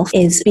yourself,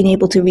 is being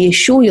able to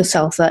reassure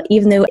yourself that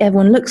even though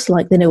everyone looks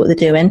like they know what they're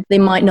doing, they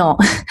might not.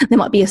 They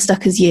might be as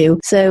stuck as you.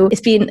 So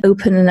it's being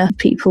open enough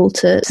people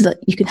so that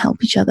you can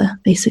help each other,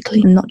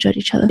 basically, and not judge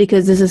each other,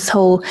 because there's this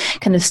whole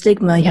kind of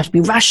stigma. You have to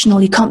be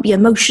rational, you can't be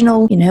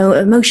emotional,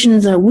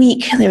 emotions are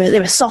weak,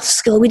 they're a soft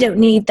skill, we don't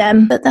need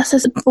them. But that's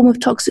a form of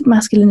toxic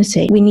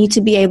masculinity. We need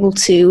to be able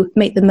to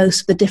make the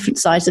most of the different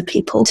sides of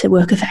people to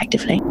work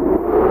effectively.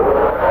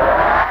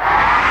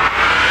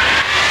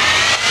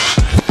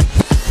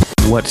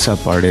 What's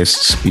up,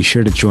 artists? Be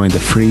sure to join the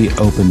free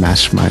open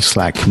mastermind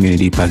Slack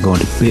community by going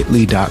to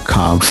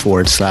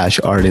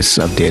bit.ly.com/artists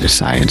of data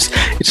science.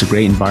 It's a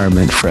great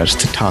environment for us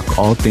to talk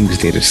all things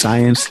data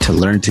science, to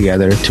learn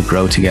together, to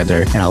grow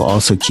together. And I'll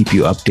also keep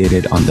you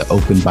updated on the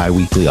open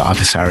bi-weekly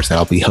office hours that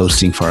I'll be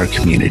hosting for our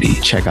community.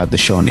 Check out the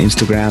show on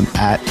Instagram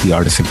at the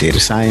Artists of Data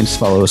Science.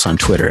 Follow us on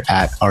Twitter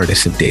at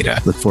Artists of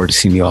Data. Look forward to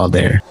seeing you all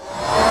there.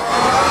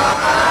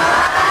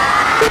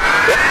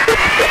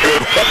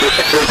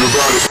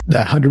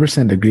 I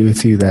 100% agree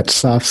with you that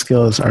soft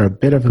skills are a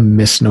bit of a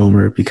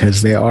misnomer,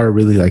 because they are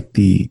really like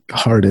the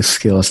hardest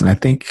skills. And I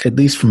think, at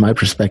least from my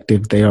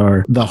perspective, they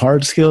are the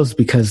hard skills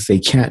because they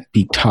can't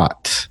be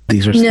taught.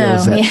 These are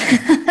skills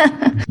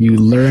that you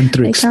learn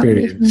through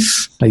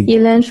experience.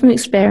 You learn from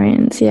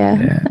experience,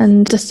 yeah.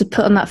 And just to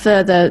put on that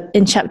further,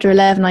 in chapter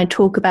 11, I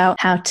talk about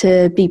how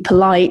to be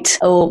polite,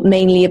 or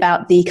mainly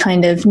about the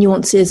kind of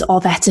nuances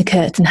of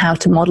etiquette and how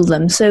to model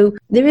them. So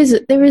there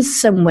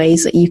is some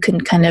ways that you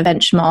can kind of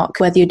benchmark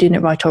whether you're doing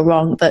it right or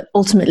wrong, but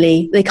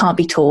ultimately they can't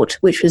be taught,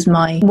 which was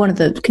one of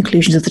the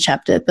conclusions of the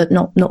chapter, but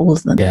not all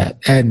of them. Yeah.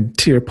 And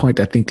to your point,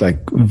 I think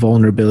like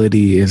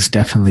vulnerability is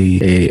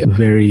definitely a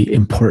very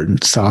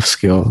important soft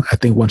skill. I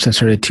think once I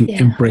started to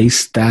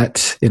embrace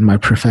that in my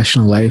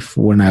professional life,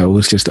 when I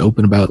was just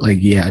open about like,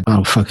 I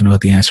don't fucking know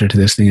what the answer to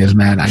this thing is,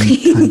 man. I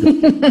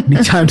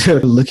need time to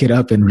look it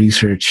up and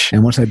research.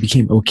 And once I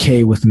became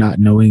okay with not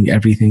knowing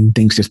everything,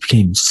 things just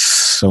became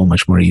so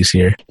much more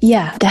easier.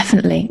 Yeah,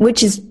 definitely.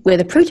 Which is where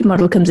the protein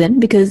model comes in,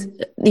 because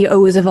you're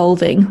always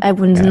evolving.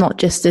 Everyone's not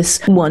just this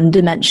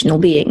one-dimensional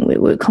being.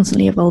 We're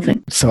constantly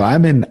evolving. So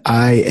I'm an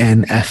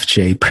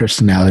INFJ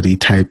personality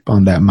type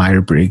on that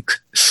Myers-Briggs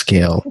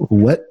scale.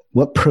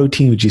 What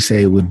protein would you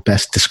say would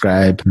best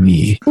describe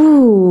me?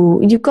 Ooh,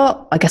 you've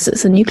got, I guess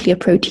it's a nuclear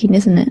protein,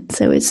 isn't it?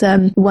 So it's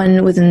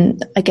one within,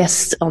 I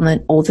guess, on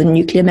the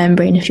nuclear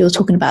membrane, if you're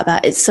talking about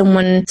that. It's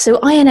someone, so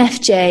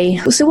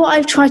INFJ. So what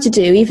I've tried to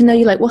do, even though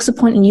you're like, what's the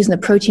point in using the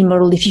protein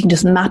model if you can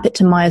just map it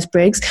to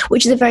Myers-Briggs,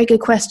 which is a very good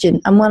question.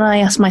 And one I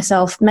ask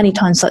myself many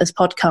times like this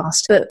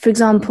podcast. But for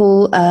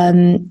example,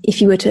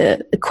 if you were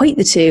to equate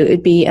the two,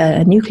 it'd be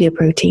a nuclear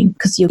protein,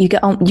 because you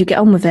get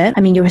on with it.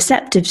 I mean, you're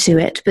receptive to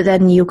it, but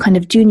then you're kind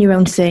of doing your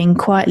own thing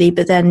quietly,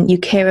 but then you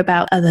care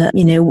about other,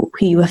 who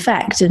you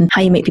affect and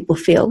how you make people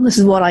feel. This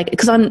is what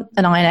because I'm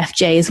an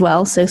INFJ as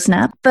well, so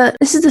snap. But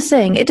this is the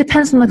thing, it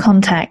depends on the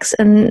context,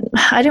 and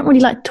I don't really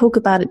like to talk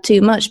about it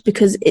too much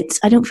because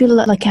I don't feel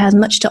like it has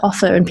much to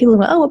offer, and people are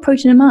like, oh, what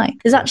protein am I?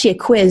 There's actually a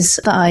quiz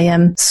that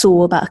I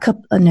saw about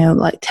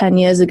 10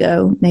 years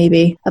ago,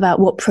 maybe, about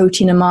what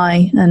protein am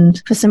I,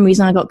 and for some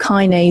reason I got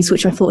kinase,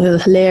 which I thought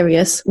was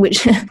hilarious,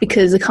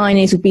 because the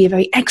kinase would be a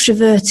very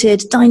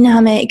extroverted,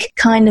 dynamic,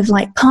 kind of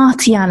like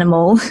party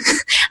animal,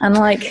 and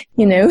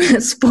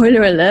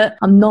spoiler alert,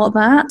 I'm not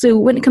that. So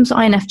when it comes to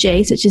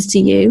INFJ, such as to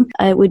you,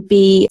 it would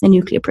be a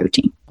nuclear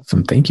protein.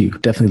 Awesome. Thank you.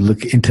 Definitely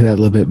look into that a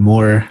little bit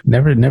more.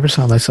 Never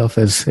saw myself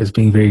as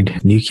being very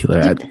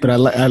nuclear, but I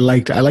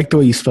liked the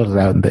way you spelled it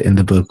out in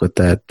the book with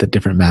the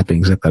different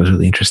mappings. I thought it was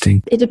really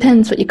interesting. It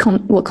depends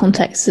what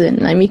context it's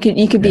in. I mean,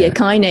 you could be a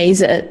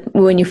kinase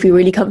when you feel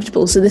really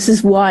comfortable. So this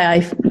is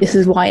why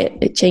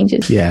it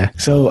changes. Yeah.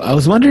 So I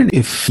was wondering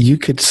if you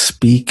could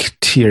speak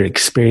to your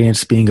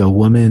experience being a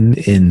woman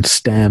in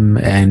STEM,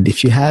 and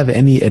if you have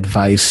any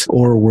advice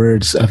or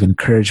words of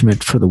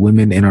encouragement for the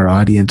women in our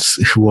audience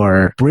who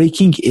are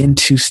breaking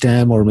into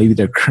STEM, or maybe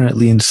they're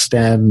currently in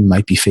STEM,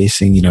 might be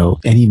facing,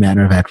 any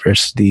manner of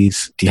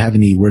adversities. Do you have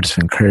any words of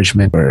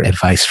encouragement or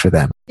advice for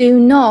them? Do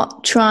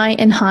not try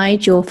and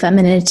hide your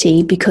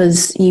femininity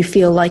because you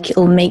feel like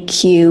it'll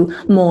make you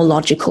more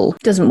logical.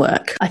 It doesn't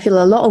work. I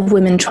feel a lot of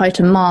women try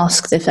to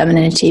mask their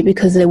femininity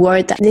because they're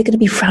worried that they're going to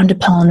be frowned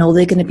upon or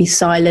they're going to be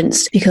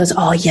silenced because,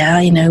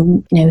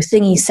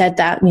 Thingy said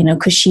that,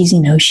 because she's,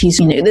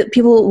 that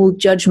people will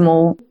judge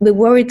more. We're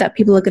worried that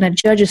people are going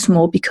to judge us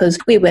more because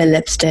we wear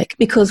lipstick,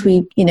 because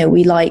we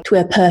like to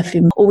wear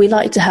perfume, or we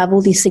like to have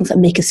all these things that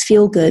make us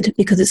feel good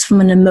because it's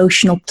from an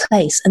emotional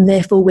place, and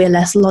therefore we're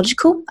less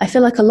logical. I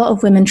feel like a lot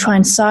of women try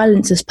and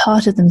silence as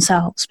part of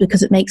themselves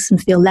because it makes them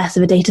feel less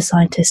of a data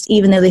scientist,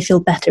 even though they feel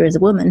better as a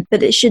woman.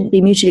 But it shouldn't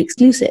be mutually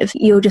exclusive.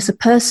 You're just a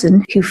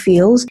person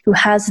who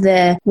has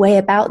their way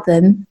about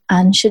them,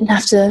 and shouldn't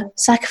have to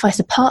sacrifice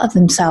a part of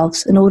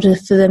themselves in order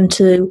for them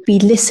to be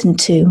listened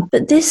to.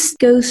 But this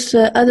goes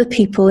for other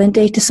people in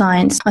data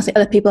science. I say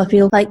other people, I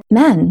feel like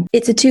men.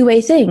 It's a two-way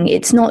thing.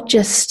 It's not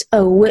just,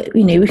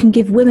 we can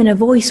give women a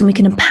voice and we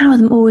can empower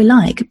them all we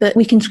like, but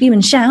we can scream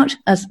and shout,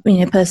 as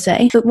per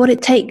se. But what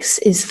it takes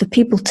is for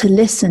people to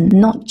listen,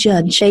 not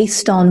judge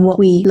based on what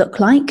we look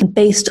like, and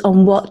based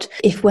on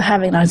if we're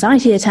having an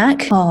anxiety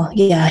attack, oh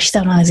yeah, she's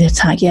having an anxiety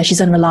attack, yeah,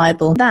 she's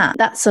unreliable.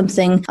 That's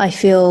something I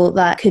feel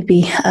that could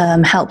be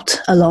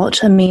helped a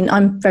lot. I mean,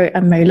 I'm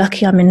very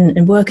lucky. I'm in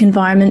a work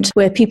environment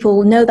where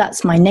people know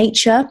that's my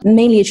nature,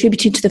 mainly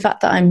attributed to the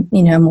fact that I'm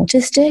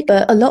autistic.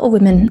 But a lot of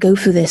women go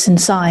through this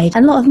inside,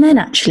 and a lot of men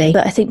actually.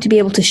 But I think to be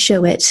able to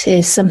show it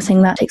is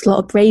something that takes a lot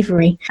of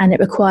bravery, and it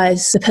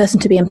requires the person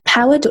to be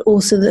empowered, but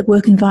also the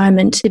work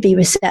environment to be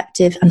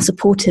receptive and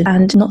supportive,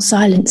 and not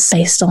silenced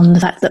based on the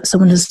fact that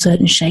someone has a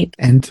certain shape.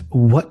 And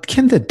what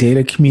can the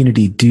data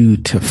community do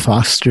to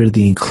foster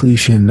the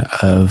inclusion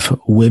of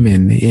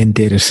women in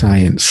data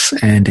science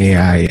and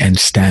AI and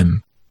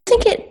STEM? I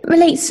think it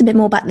relates a bit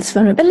more about this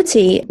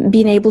vulnerability,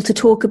 being able to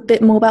talk a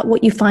bit more about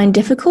what you find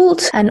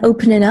difficult and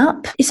opening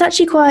up. It's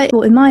actually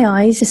in my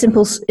eyes,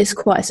 it's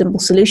quite a simple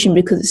solution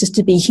because it's just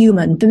to be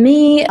human. For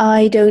me,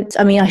 I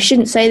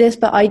shouldn't say this,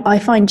 but I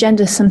find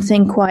gender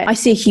something I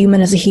see a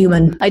human as a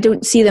human. I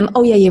don't see them,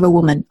 oh yeah, you're a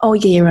woman. Oh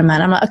yeah, you're a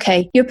man. I'm like,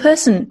 okay, you're a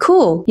person.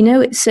 Cool.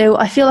 So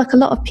I feel like a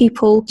lot of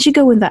people should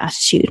go with that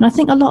attitude. And I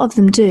think a lot of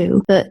them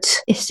do,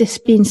 but it's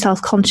just being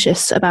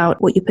self-conscious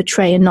about what you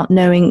portray and not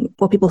knowing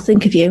what people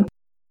think of you.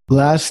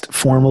 Last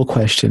formal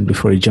question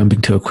before we jump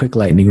into a quick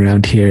lightning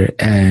round here,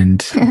 and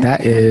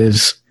that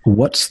is,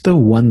 what's the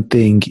one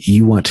thing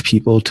you want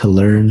people to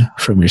learn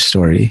from your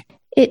story?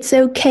 It's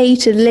okay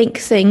to link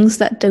things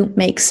that don't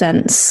make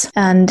sense.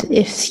 And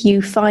if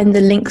you find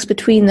the links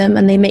between them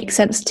and they make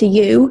sense to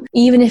you,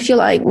 even if you're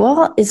like,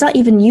 what? Is that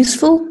even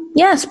useful?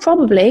 Yes,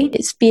 probably.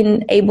 It's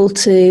being able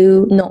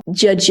to not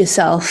judge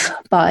yourself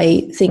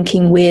by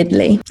thinking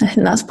weirdly. I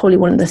think that's probably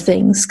one of the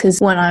things, because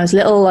when I was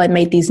little, I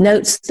made these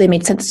notes. They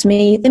made sense to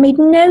me. They made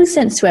no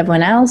sense to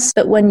everyone else.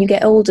 But when you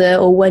get older,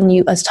 or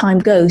as time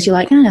goes, you're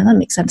like, oh, that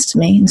makes sense to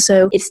me. And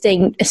so it's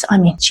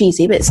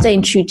cheesy, but it's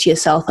staying true to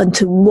yourself and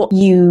to what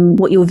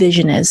your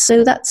vision is.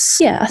 So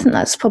I think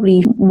that's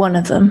probably one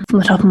of them from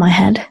the top of my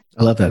head.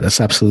 I love that. That's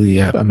absolutely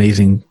an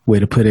amazing way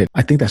to put it.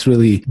 I think that's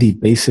really the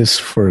basis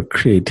for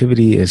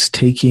creativity, is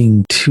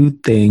taking two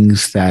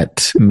things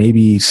that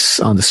maybe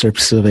on the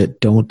surface of it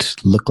don't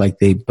look like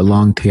they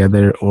belong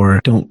together or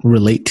don't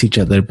relate to each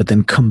other, but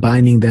then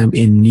combining them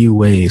in new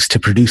ways to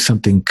produce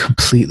something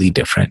completely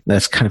different.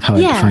 That's kind of how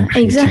I define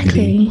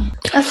creativity.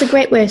 Exactly. That's a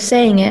great way of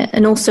saying it.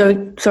 And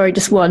also, sorry,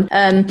 just one,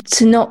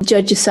 to not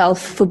judge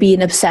yourself for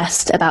being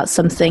obsessed about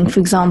something. For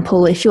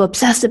example, if you're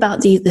obsessed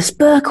about this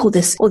book or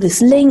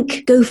this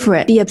link, go for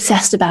it. Be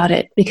obsessed about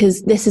it,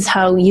 because this is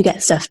how you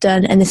get stuff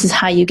done and this is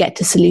how you get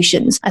to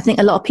solutions. I think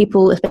a lot of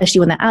people, especially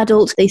when they're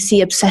adult, they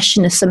see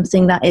obsession as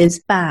something that is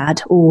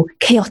bad or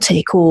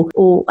chaotic or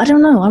I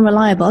don't know,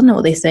 unreliable. I don't know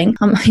what they think.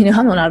 I'm not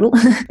an adult.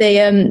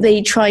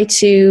 They try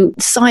to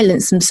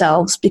silence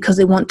themselves because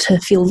they want to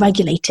feel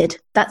regulated.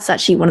 That's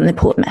actually one of the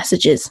important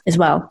messages as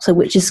well. So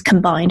which is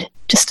combined,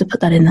 just to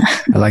put that in there.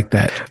 I like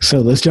that.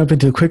 So let's jump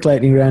into a quick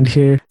lightning round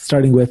here,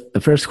 starting with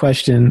the first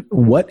question.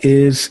 What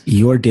is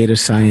your data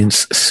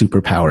science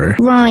superpower?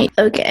 Right.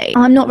 Okay.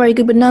 I'm not very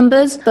good with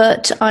numbers,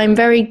 but I'm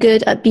very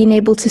good at being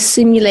able to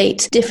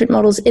simulate different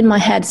models in my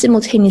head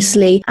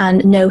simultaneously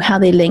and know how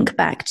they link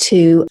back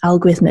to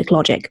algorithmic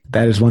logic.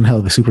 That is one hell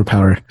of a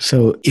superpower.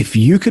 So if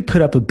you could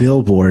put up a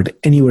billboard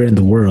anywhere in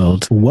the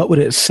world, what would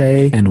it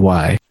say and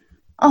why?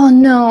 Oh,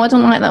 no, I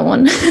don't like that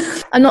one.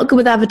 I'm not good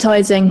with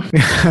advertising.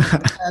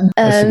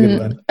 That's a good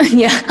one.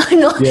 Yeah, I'm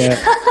not. Yeah.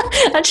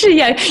 Actually,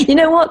 yeah. You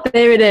know what?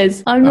 There it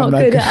is. I'm not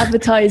good at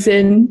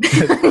advertising.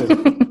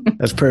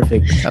 That's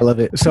perfect. I love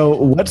it. So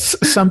what's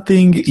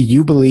something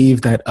you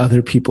believe that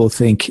other people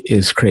think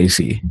is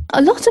crazy?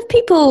 A lot of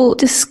people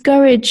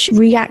discourage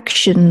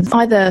reactions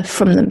either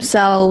from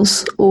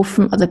themselves or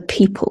from other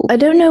people. I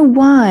don't know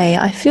why.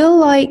 I feel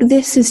like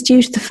this is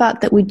due to the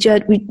fact that we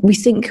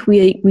think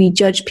we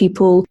judge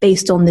people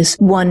based on this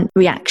one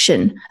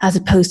reaction as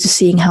opposed to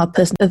seeing how a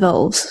person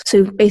evolves.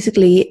 So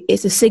basically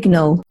it's a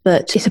signal,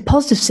 but it's a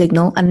positive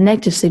signal and a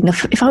negative signal.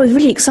 If I was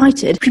really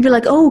excited, people be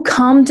like, oh,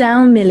 calm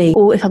down, Millie.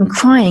 Or if I'm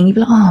crying, you'd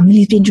be like, oh,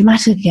 Millie's being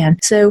dramatic again.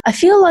 So I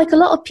feel like a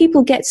lot of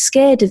people get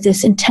scared of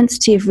this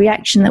intensity of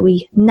reaction that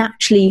we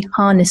naturally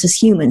harness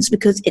as humans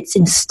because it's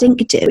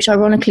instinctive, which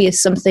ironically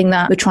is something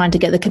that we're trying to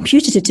get the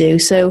computer to do.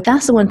 So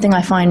that's the one thing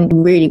I find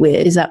really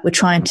weird, is that we're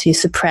trying to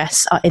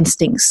suppress our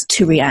instincts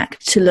to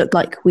react, to look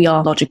like we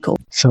are logical.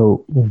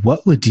 So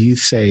what would you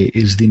say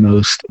is the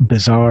most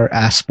bizarre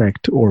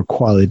aspect or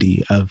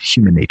quality of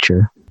human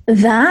nature?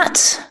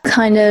 That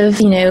kind of,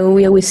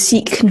 we always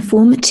seek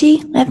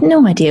conformity. I have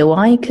no idea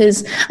why,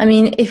 because,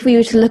 if we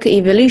were to look at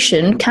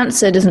evolution,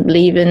 cancer doesn't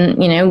believe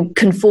in,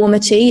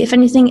 conformity. If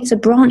anything, it's a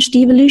branched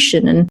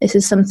evolution. And this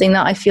is something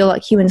that I feel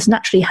like humans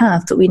naturally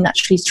have, but we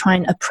naturally try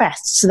and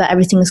oppress so that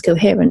everything is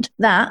coherent.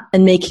 That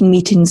and making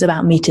meetings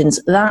about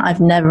meetings, that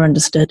I've never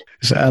understood.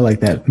 So I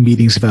like that.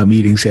 Meetings about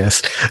meetings,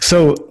 yes.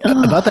 So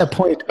about that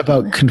point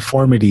about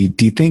conformity,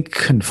 do you think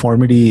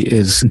conformity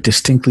is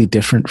distinctly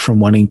different from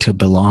wanting to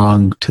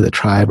belong to the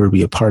tribe or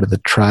be a part of the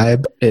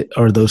tribe?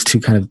 Or are those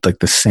two kind of like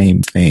the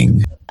same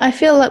thing? I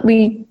feel like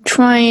we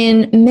try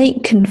and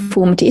make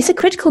conformity. It's a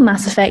critical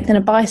mass effect and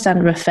a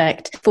bystander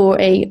effect for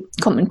a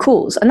common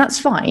cause, and that's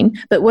fine.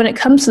 But when it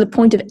comes to the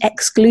point of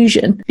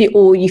exclusion,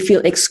 or you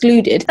feel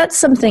excluded, that's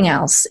something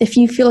else. If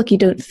you feel like you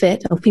don't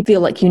fit, or if you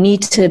feel like you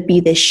need to be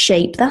this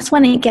shape, that's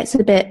when it gets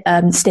a bit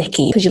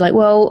sticky, because you're like,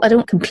 well, I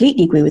don't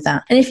completely agree with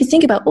that. And if you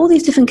think about all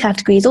these different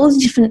categories, all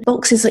these different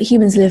boxes that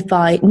humans live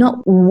by,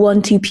 not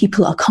one, two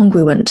people are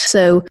congruent.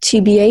 So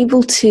to be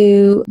able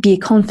to be a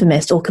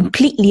conformist or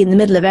completely in the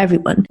middle of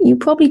everyone, you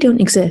probably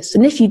don't exist.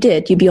 And if you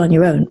did, you'd be on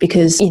your own,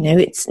 because,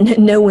 it's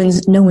no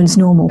one's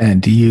normal.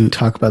 And you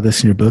talk about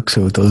this in your book.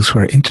 So those who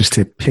are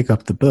interested, pick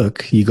up the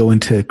book. You go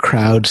into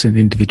crowds and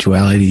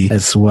individuality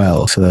as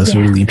well. So that's a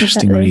really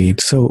interesting read.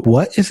 So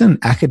what is an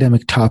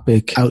academic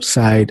topic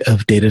outside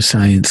of data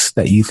science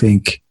that you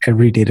think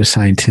every data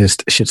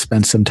scientist should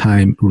spend some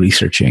time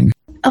researching?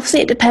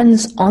 Obviously, it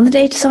depends on the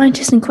data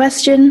scientist in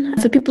question.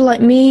 For people like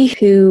me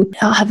who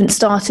haven't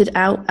started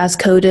out as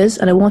coders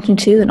and are wanting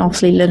to, then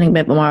obviously learning a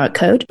bit more about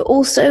code, but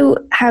also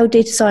how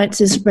data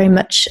science is very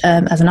much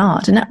as an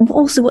art, and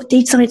also what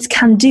data science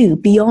can do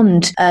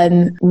beyond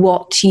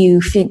what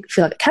you feel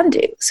like it can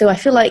do. So I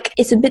feel like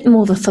it's a bit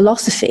more of a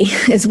philosophy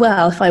as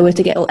well, if I were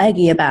to get all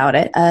eggy about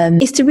it,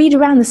 is to read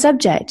around the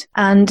subject.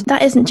 And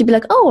that isn't to be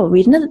like, oh, I'll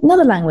read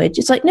another language.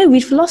 It's like, no,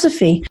 read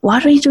philosophy. Why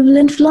do I need to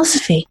learn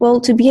philosophy?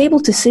 Well, to be able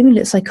to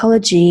simulate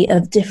psychology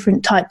of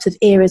different types of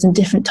eras and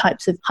different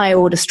types of higher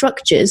order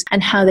structures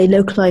and how they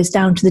localize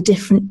down to the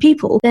different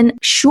people, then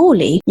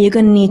surely you're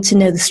going to need to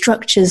know the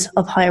structures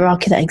of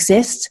hierarchy that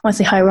exist. When I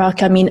say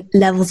hierarchy, I mean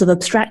levels of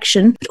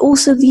abstraction, but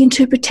also the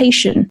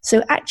interpretation.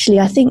 So actually,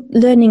 I think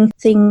learning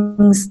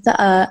things that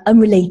are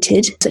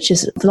unrelated, such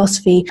as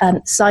philosophy,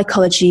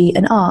 psychology,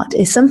 and art,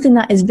 is something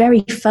that is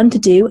very fun to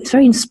do. It's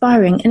very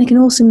inspiring, and it can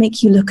also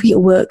make you look at your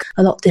work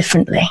a lot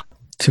differently.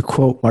 To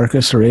quote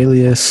Marcus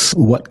Aurelius,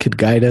 what could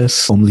guide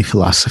us? Only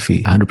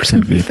philosophy.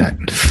 100% agree with that.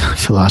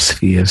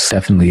 Philosophy is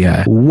definitely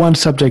one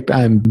subject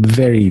I'm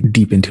very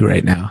deep into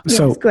right now.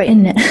 Yeah, it's great,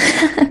 isn't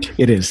it?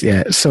 It is,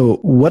 yeah. So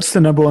what's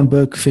the number one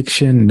book,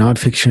 fiction,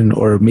 nonfiction,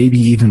 or maybe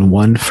even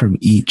one from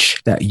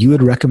each that you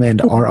would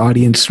recommend our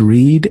audience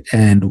read?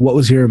 And what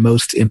was your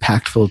most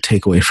impactful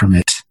takeaway from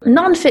it?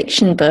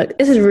 Non-fiction book.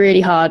 This is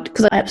really hard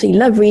because I absolutely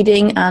love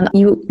reading and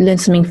you learn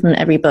something from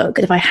every book.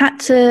 If I had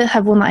to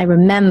have one that I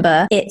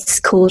remember, it's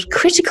called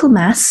Critical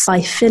Mass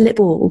by Philip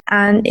Ball.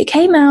 And it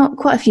came out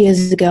quite a few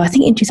years ago, I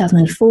think in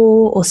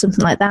 2004 or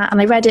something like that.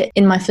 And I read it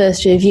in my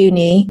first year of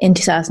uni in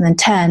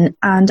 2010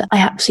 and I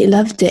absolutely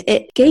loved it.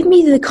 It gave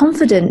me the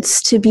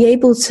confidence to be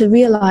able to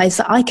realize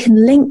that I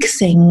can link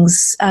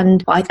things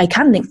and I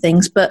can link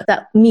things, but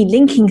that me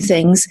linking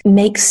things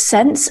makes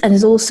sense and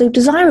is also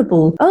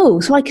desirable. Oh,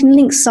 so I can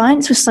link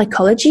science with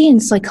psychology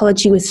and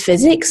psychology with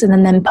physics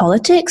and then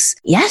politics?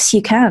 Yes,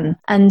 you can.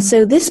 And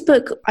so this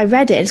book, I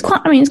read it. It's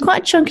quite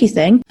a chunky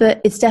thing,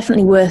 but it's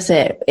definitely worth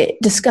it. It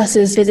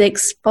discusses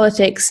physics,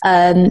 politics,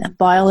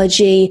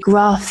 biology,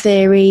 graph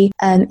theory,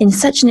 in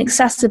such an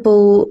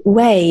accessible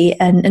way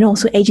and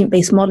also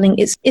agent-based modeling.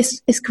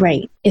 It's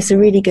great. It's a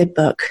really good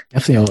book.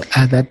 Definitely,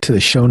 I'll add that to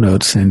the show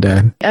notes. And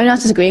I'm not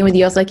disagreeing with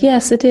you. I was like,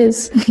 yes, it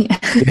is.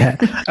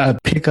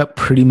 Pick up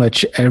pretty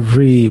much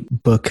every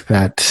book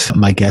that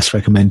my guests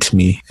recommend to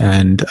me.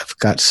 And I've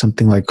got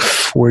something like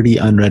 40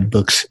 unread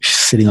books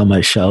sitting on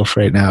my shelf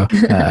right now.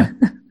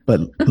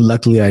 But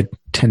luckily, I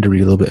tend to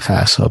read a little bit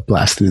fast, so I'll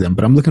blast through them.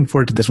 But I'm looking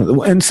forward to this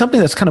one. And something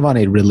that's kind of on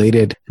a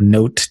related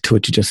note to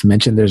what you just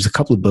mentioned, there's a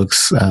couple of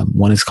books.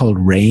 One is called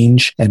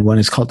Range, and one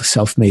is called The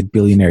Self-Made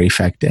Billionaire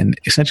Effect. And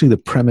essentially the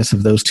premise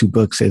of those two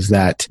books is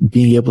that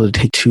being able to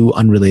take two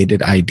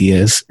unrelated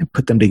ideas and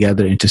put them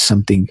together into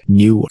something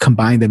new,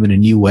 combine them in a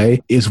new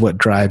way, is what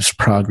drives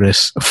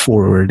progress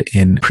forward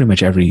in pretty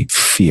much every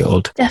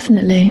field.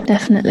 Definitely.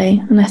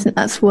 And I think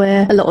that's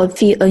where a lot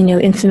of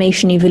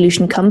information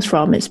evolution comes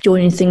from. It's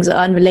joining things that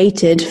are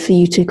unrelated for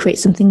you to create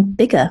something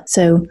bigger.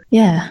 So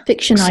yeah,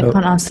 fiction, I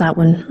can't answer that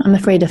one. I'm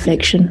afraid of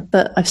fiction,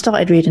 but I've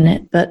started reading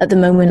it. But at the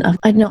moment,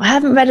 I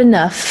haven't read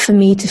enough for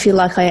me to feel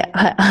like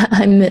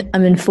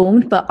I'm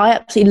informed, but I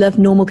absolutely love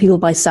Normal People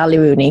by Sally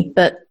Rooney,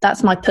 but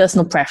that's my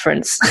personal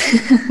preference.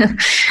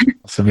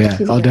 Awesome, yeah.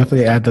 I'll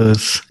definitely add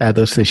those to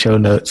the show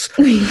notes.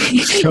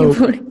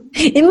 So,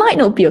 it might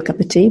not be your cup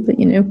of tea, but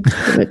there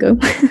we go.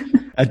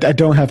 I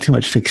don't have too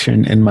much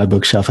fiction in my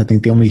bookshelf. I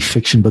think the only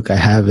fiction book I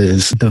have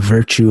is The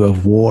Virtue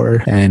of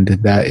War, and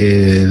that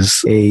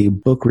is a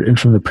book written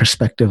from the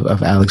perspective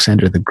of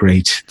Alexander the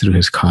Great through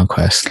his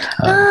conquest.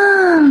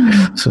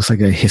 So it's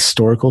like a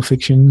historical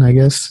fiction, I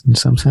guess, in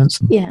some sense.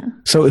 Yeah.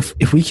 So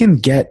if we can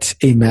get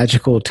a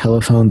magical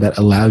telephone that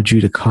allowed you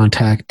to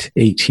contact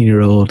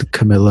 18-year-old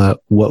Camilla,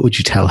 what would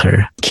you tell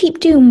her? Keep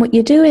doing what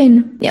you're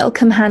doing. It'll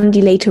come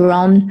handy later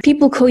on.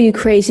 People call you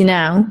crazy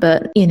now,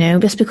 but,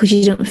 just because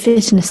you don't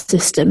fit in a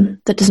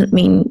system, that doesn't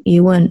mean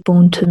you weren't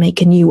born to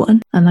make a new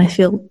one. And I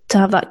feel to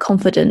have that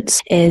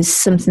confidence is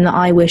something that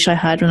I wish I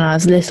had when I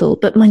was little.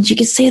 But mind you,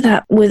 could say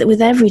that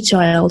with every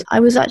child. I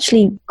was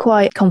actually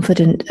quite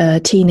confident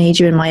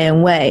teenager in my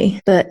own way,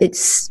 but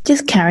it's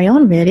just carry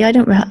on, really. I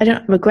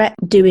don't regret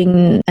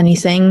doing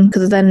anything,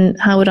 because then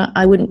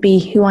I wouldn't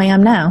be who I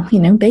am now,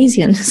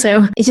 Bayesian.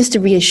 So it's just to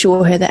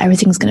reassure her that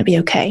everything's going to be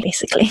okay,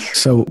 basically.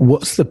 So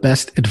what's the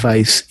best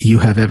advice you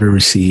have ever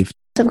received?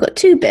 So I've got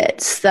two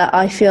bits that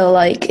I feel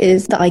like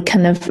is that I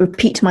kind of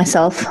repeat to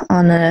myself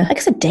on a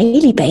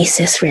daily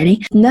basis,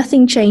 really.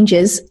 Nothing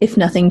changes if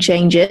nothing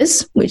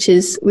changes, which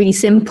is really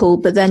simple.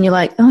 But then you're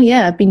like, oh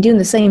yeah, I've been doing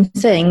the same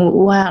thing.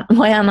 Why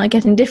am I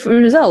getting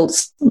different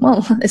results?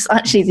 Well, it's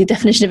actually the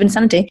definition of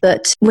insanity.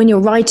 But when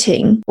you're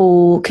writing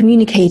or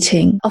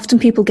communicating, often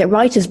people get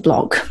writer's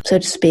block, so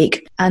to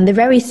speak. And the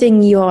very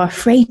thing you're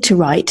afraid to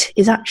write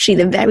is actually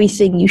the very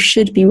thing you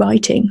should be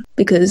writing,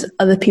 because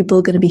other people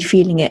are going to be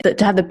feeling it. But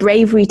to have the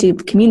bravery to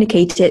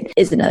communicate it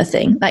is another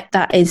thing. Like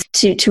that is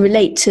to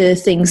relate to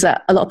things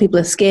that a lot of people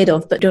are scared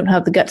of but don't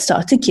have the guts to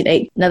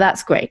articulate. Now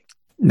that's great.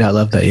 No, I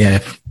love that. Yeah.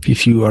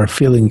 If you are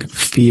feeling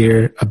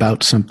fear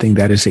about something,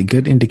 that is a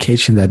good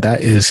indication that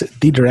is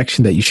the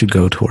direction that you should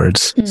go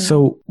towards.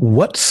 So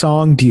what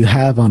song do you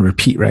have on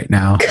repeat right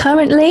now?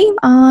 Currently,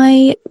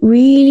 I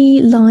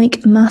really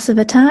like Massive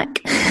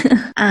Attack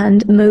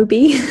and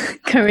Moby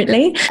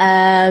currently.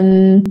 At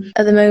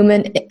the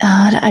moment,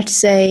 I'd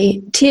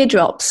say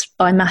Teardrops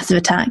by Massive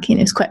Attack.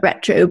 It's quite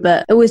retro,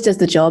 but it always does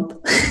the job.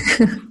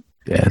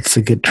 Yeah, it's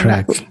a good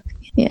track.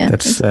 Yeah,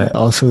 that's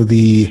also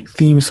the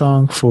theme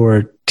song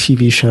for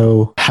TV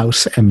show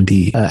House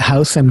MD.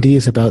 House MD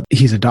is about,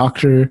 he's a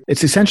doctor.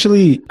 It's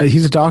essentially,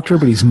 he's a doctor,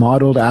 but he's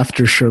modeled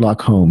after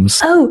Sherlock Holmes.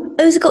 Oh,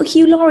 has it got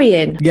Hugh Laurie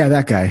in? Yeah,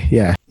 that guy.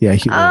 Yeah.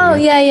 Hugh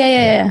Laurie.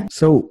 Yeah.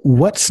 So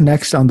what's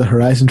next on the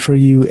horizon for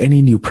you?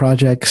 Any new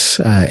projects?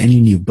 Any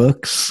new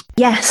books?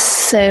 Yes.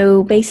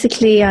 So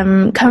basically,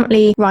 I'm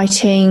currently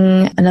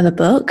writing another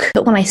book.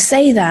 But when I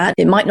say that,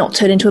 it might not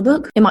turn into a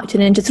book. It might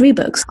turn into 3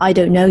 books. I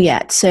don't know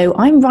yet. So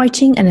I'm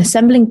writing and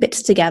assembling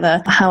bits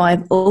together, how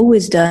I've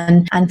always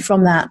done. And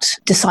from that,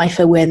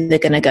 decipher where they're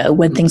going to go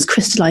when things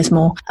crystallize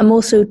more. I'm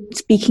also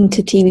speaking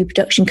to TV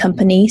production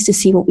companies to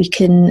see what we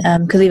can,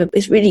 because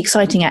it's really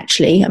exciting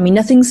actually. I mean,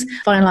 nothing's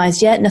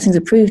finalized yet, nothing's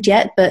approved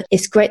yet, but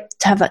it's great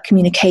to have that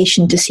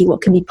communication to see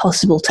what can be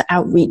possible to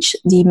outreach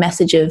the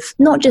message of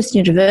not just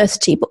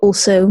university, but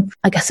also,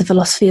 I guess, a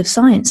philosophy of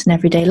science in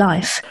everyday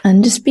life,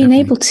 and just being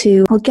able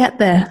to, I'll get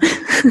there.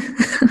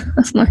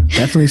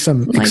 Definitely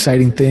some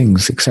exciting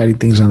things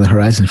on the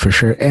horizon for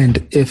sure.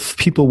 And if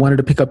people wanted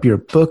to pick up your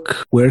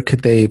book, where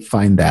could they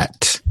find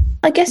that?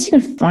 I guess you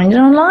can find it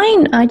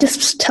online. I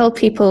just tell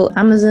people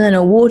Amazon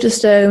or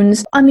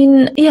Waterstones. I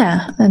mean,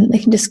 yeah, and they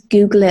can just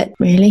Google it,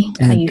 really,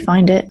 and how you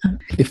find it.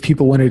 If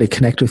people wanted to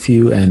connect with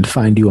you and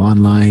find you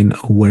online,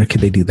 where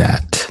could they do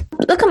that?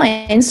 Look at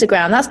my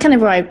Instagram. That's kind of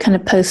where I kind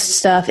of post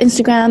stuff.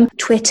 Instagram,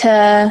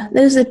 Twitter,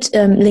 those are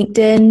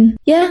LinkedIn.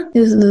 Yeah,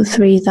 those are the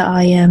three that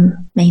I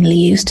mainly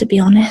use, to be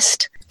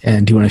honest.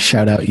 And do you want to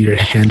shout out your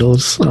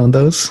handles on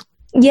those?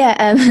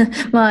 Yeah,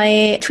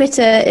 my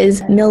Twitter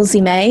is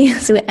Millsy May,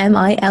 so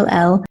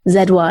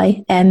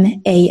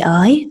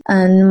MILLZYMAI,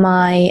 and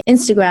my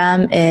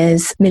Instagram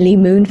is Millie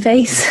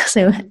Moonface,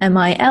 so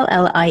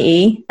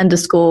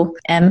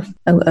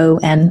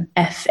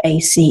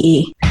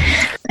MILLIE_MOONFACE.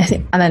 I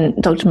think, and then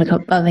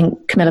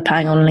Camilla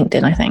Pang on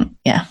LinkedIn, I think.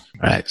 Yeah.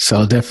 All right. So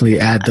I'll definitely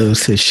add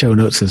those to show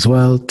notes as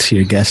well, to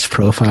your guest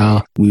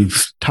profile.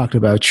 We've talked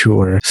about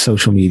your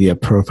social media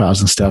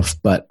profiles and stuff,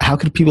 but how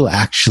could people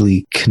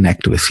actually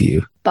connect with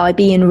you? By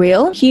being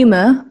real.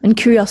 Humor and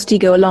curiosity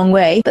go a long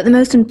way, but the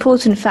most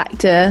important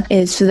factor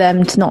is for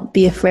them to not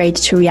be afraid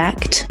to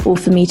react, or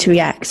for me to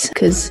react,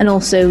 and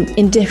also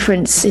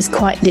indifference is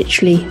quite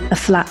literally a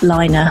flat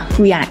liner.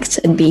 React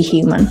and be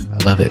human. I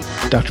love it.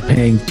 Dr.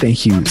 Pang,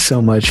 thank you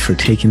so much for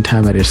taking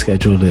time out of your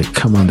schedule to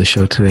come on the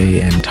show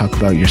today and talk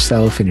about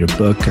yourself and your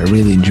book. I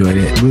really enjoyed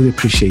it. I really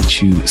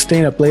appreciate you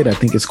staying up late. I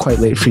think it's quite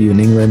late for you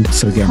in England.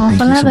 So again, thank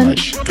you so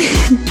much.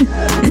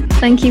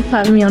 Thank you for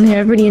having me on here.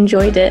 I've really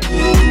enjoyed it.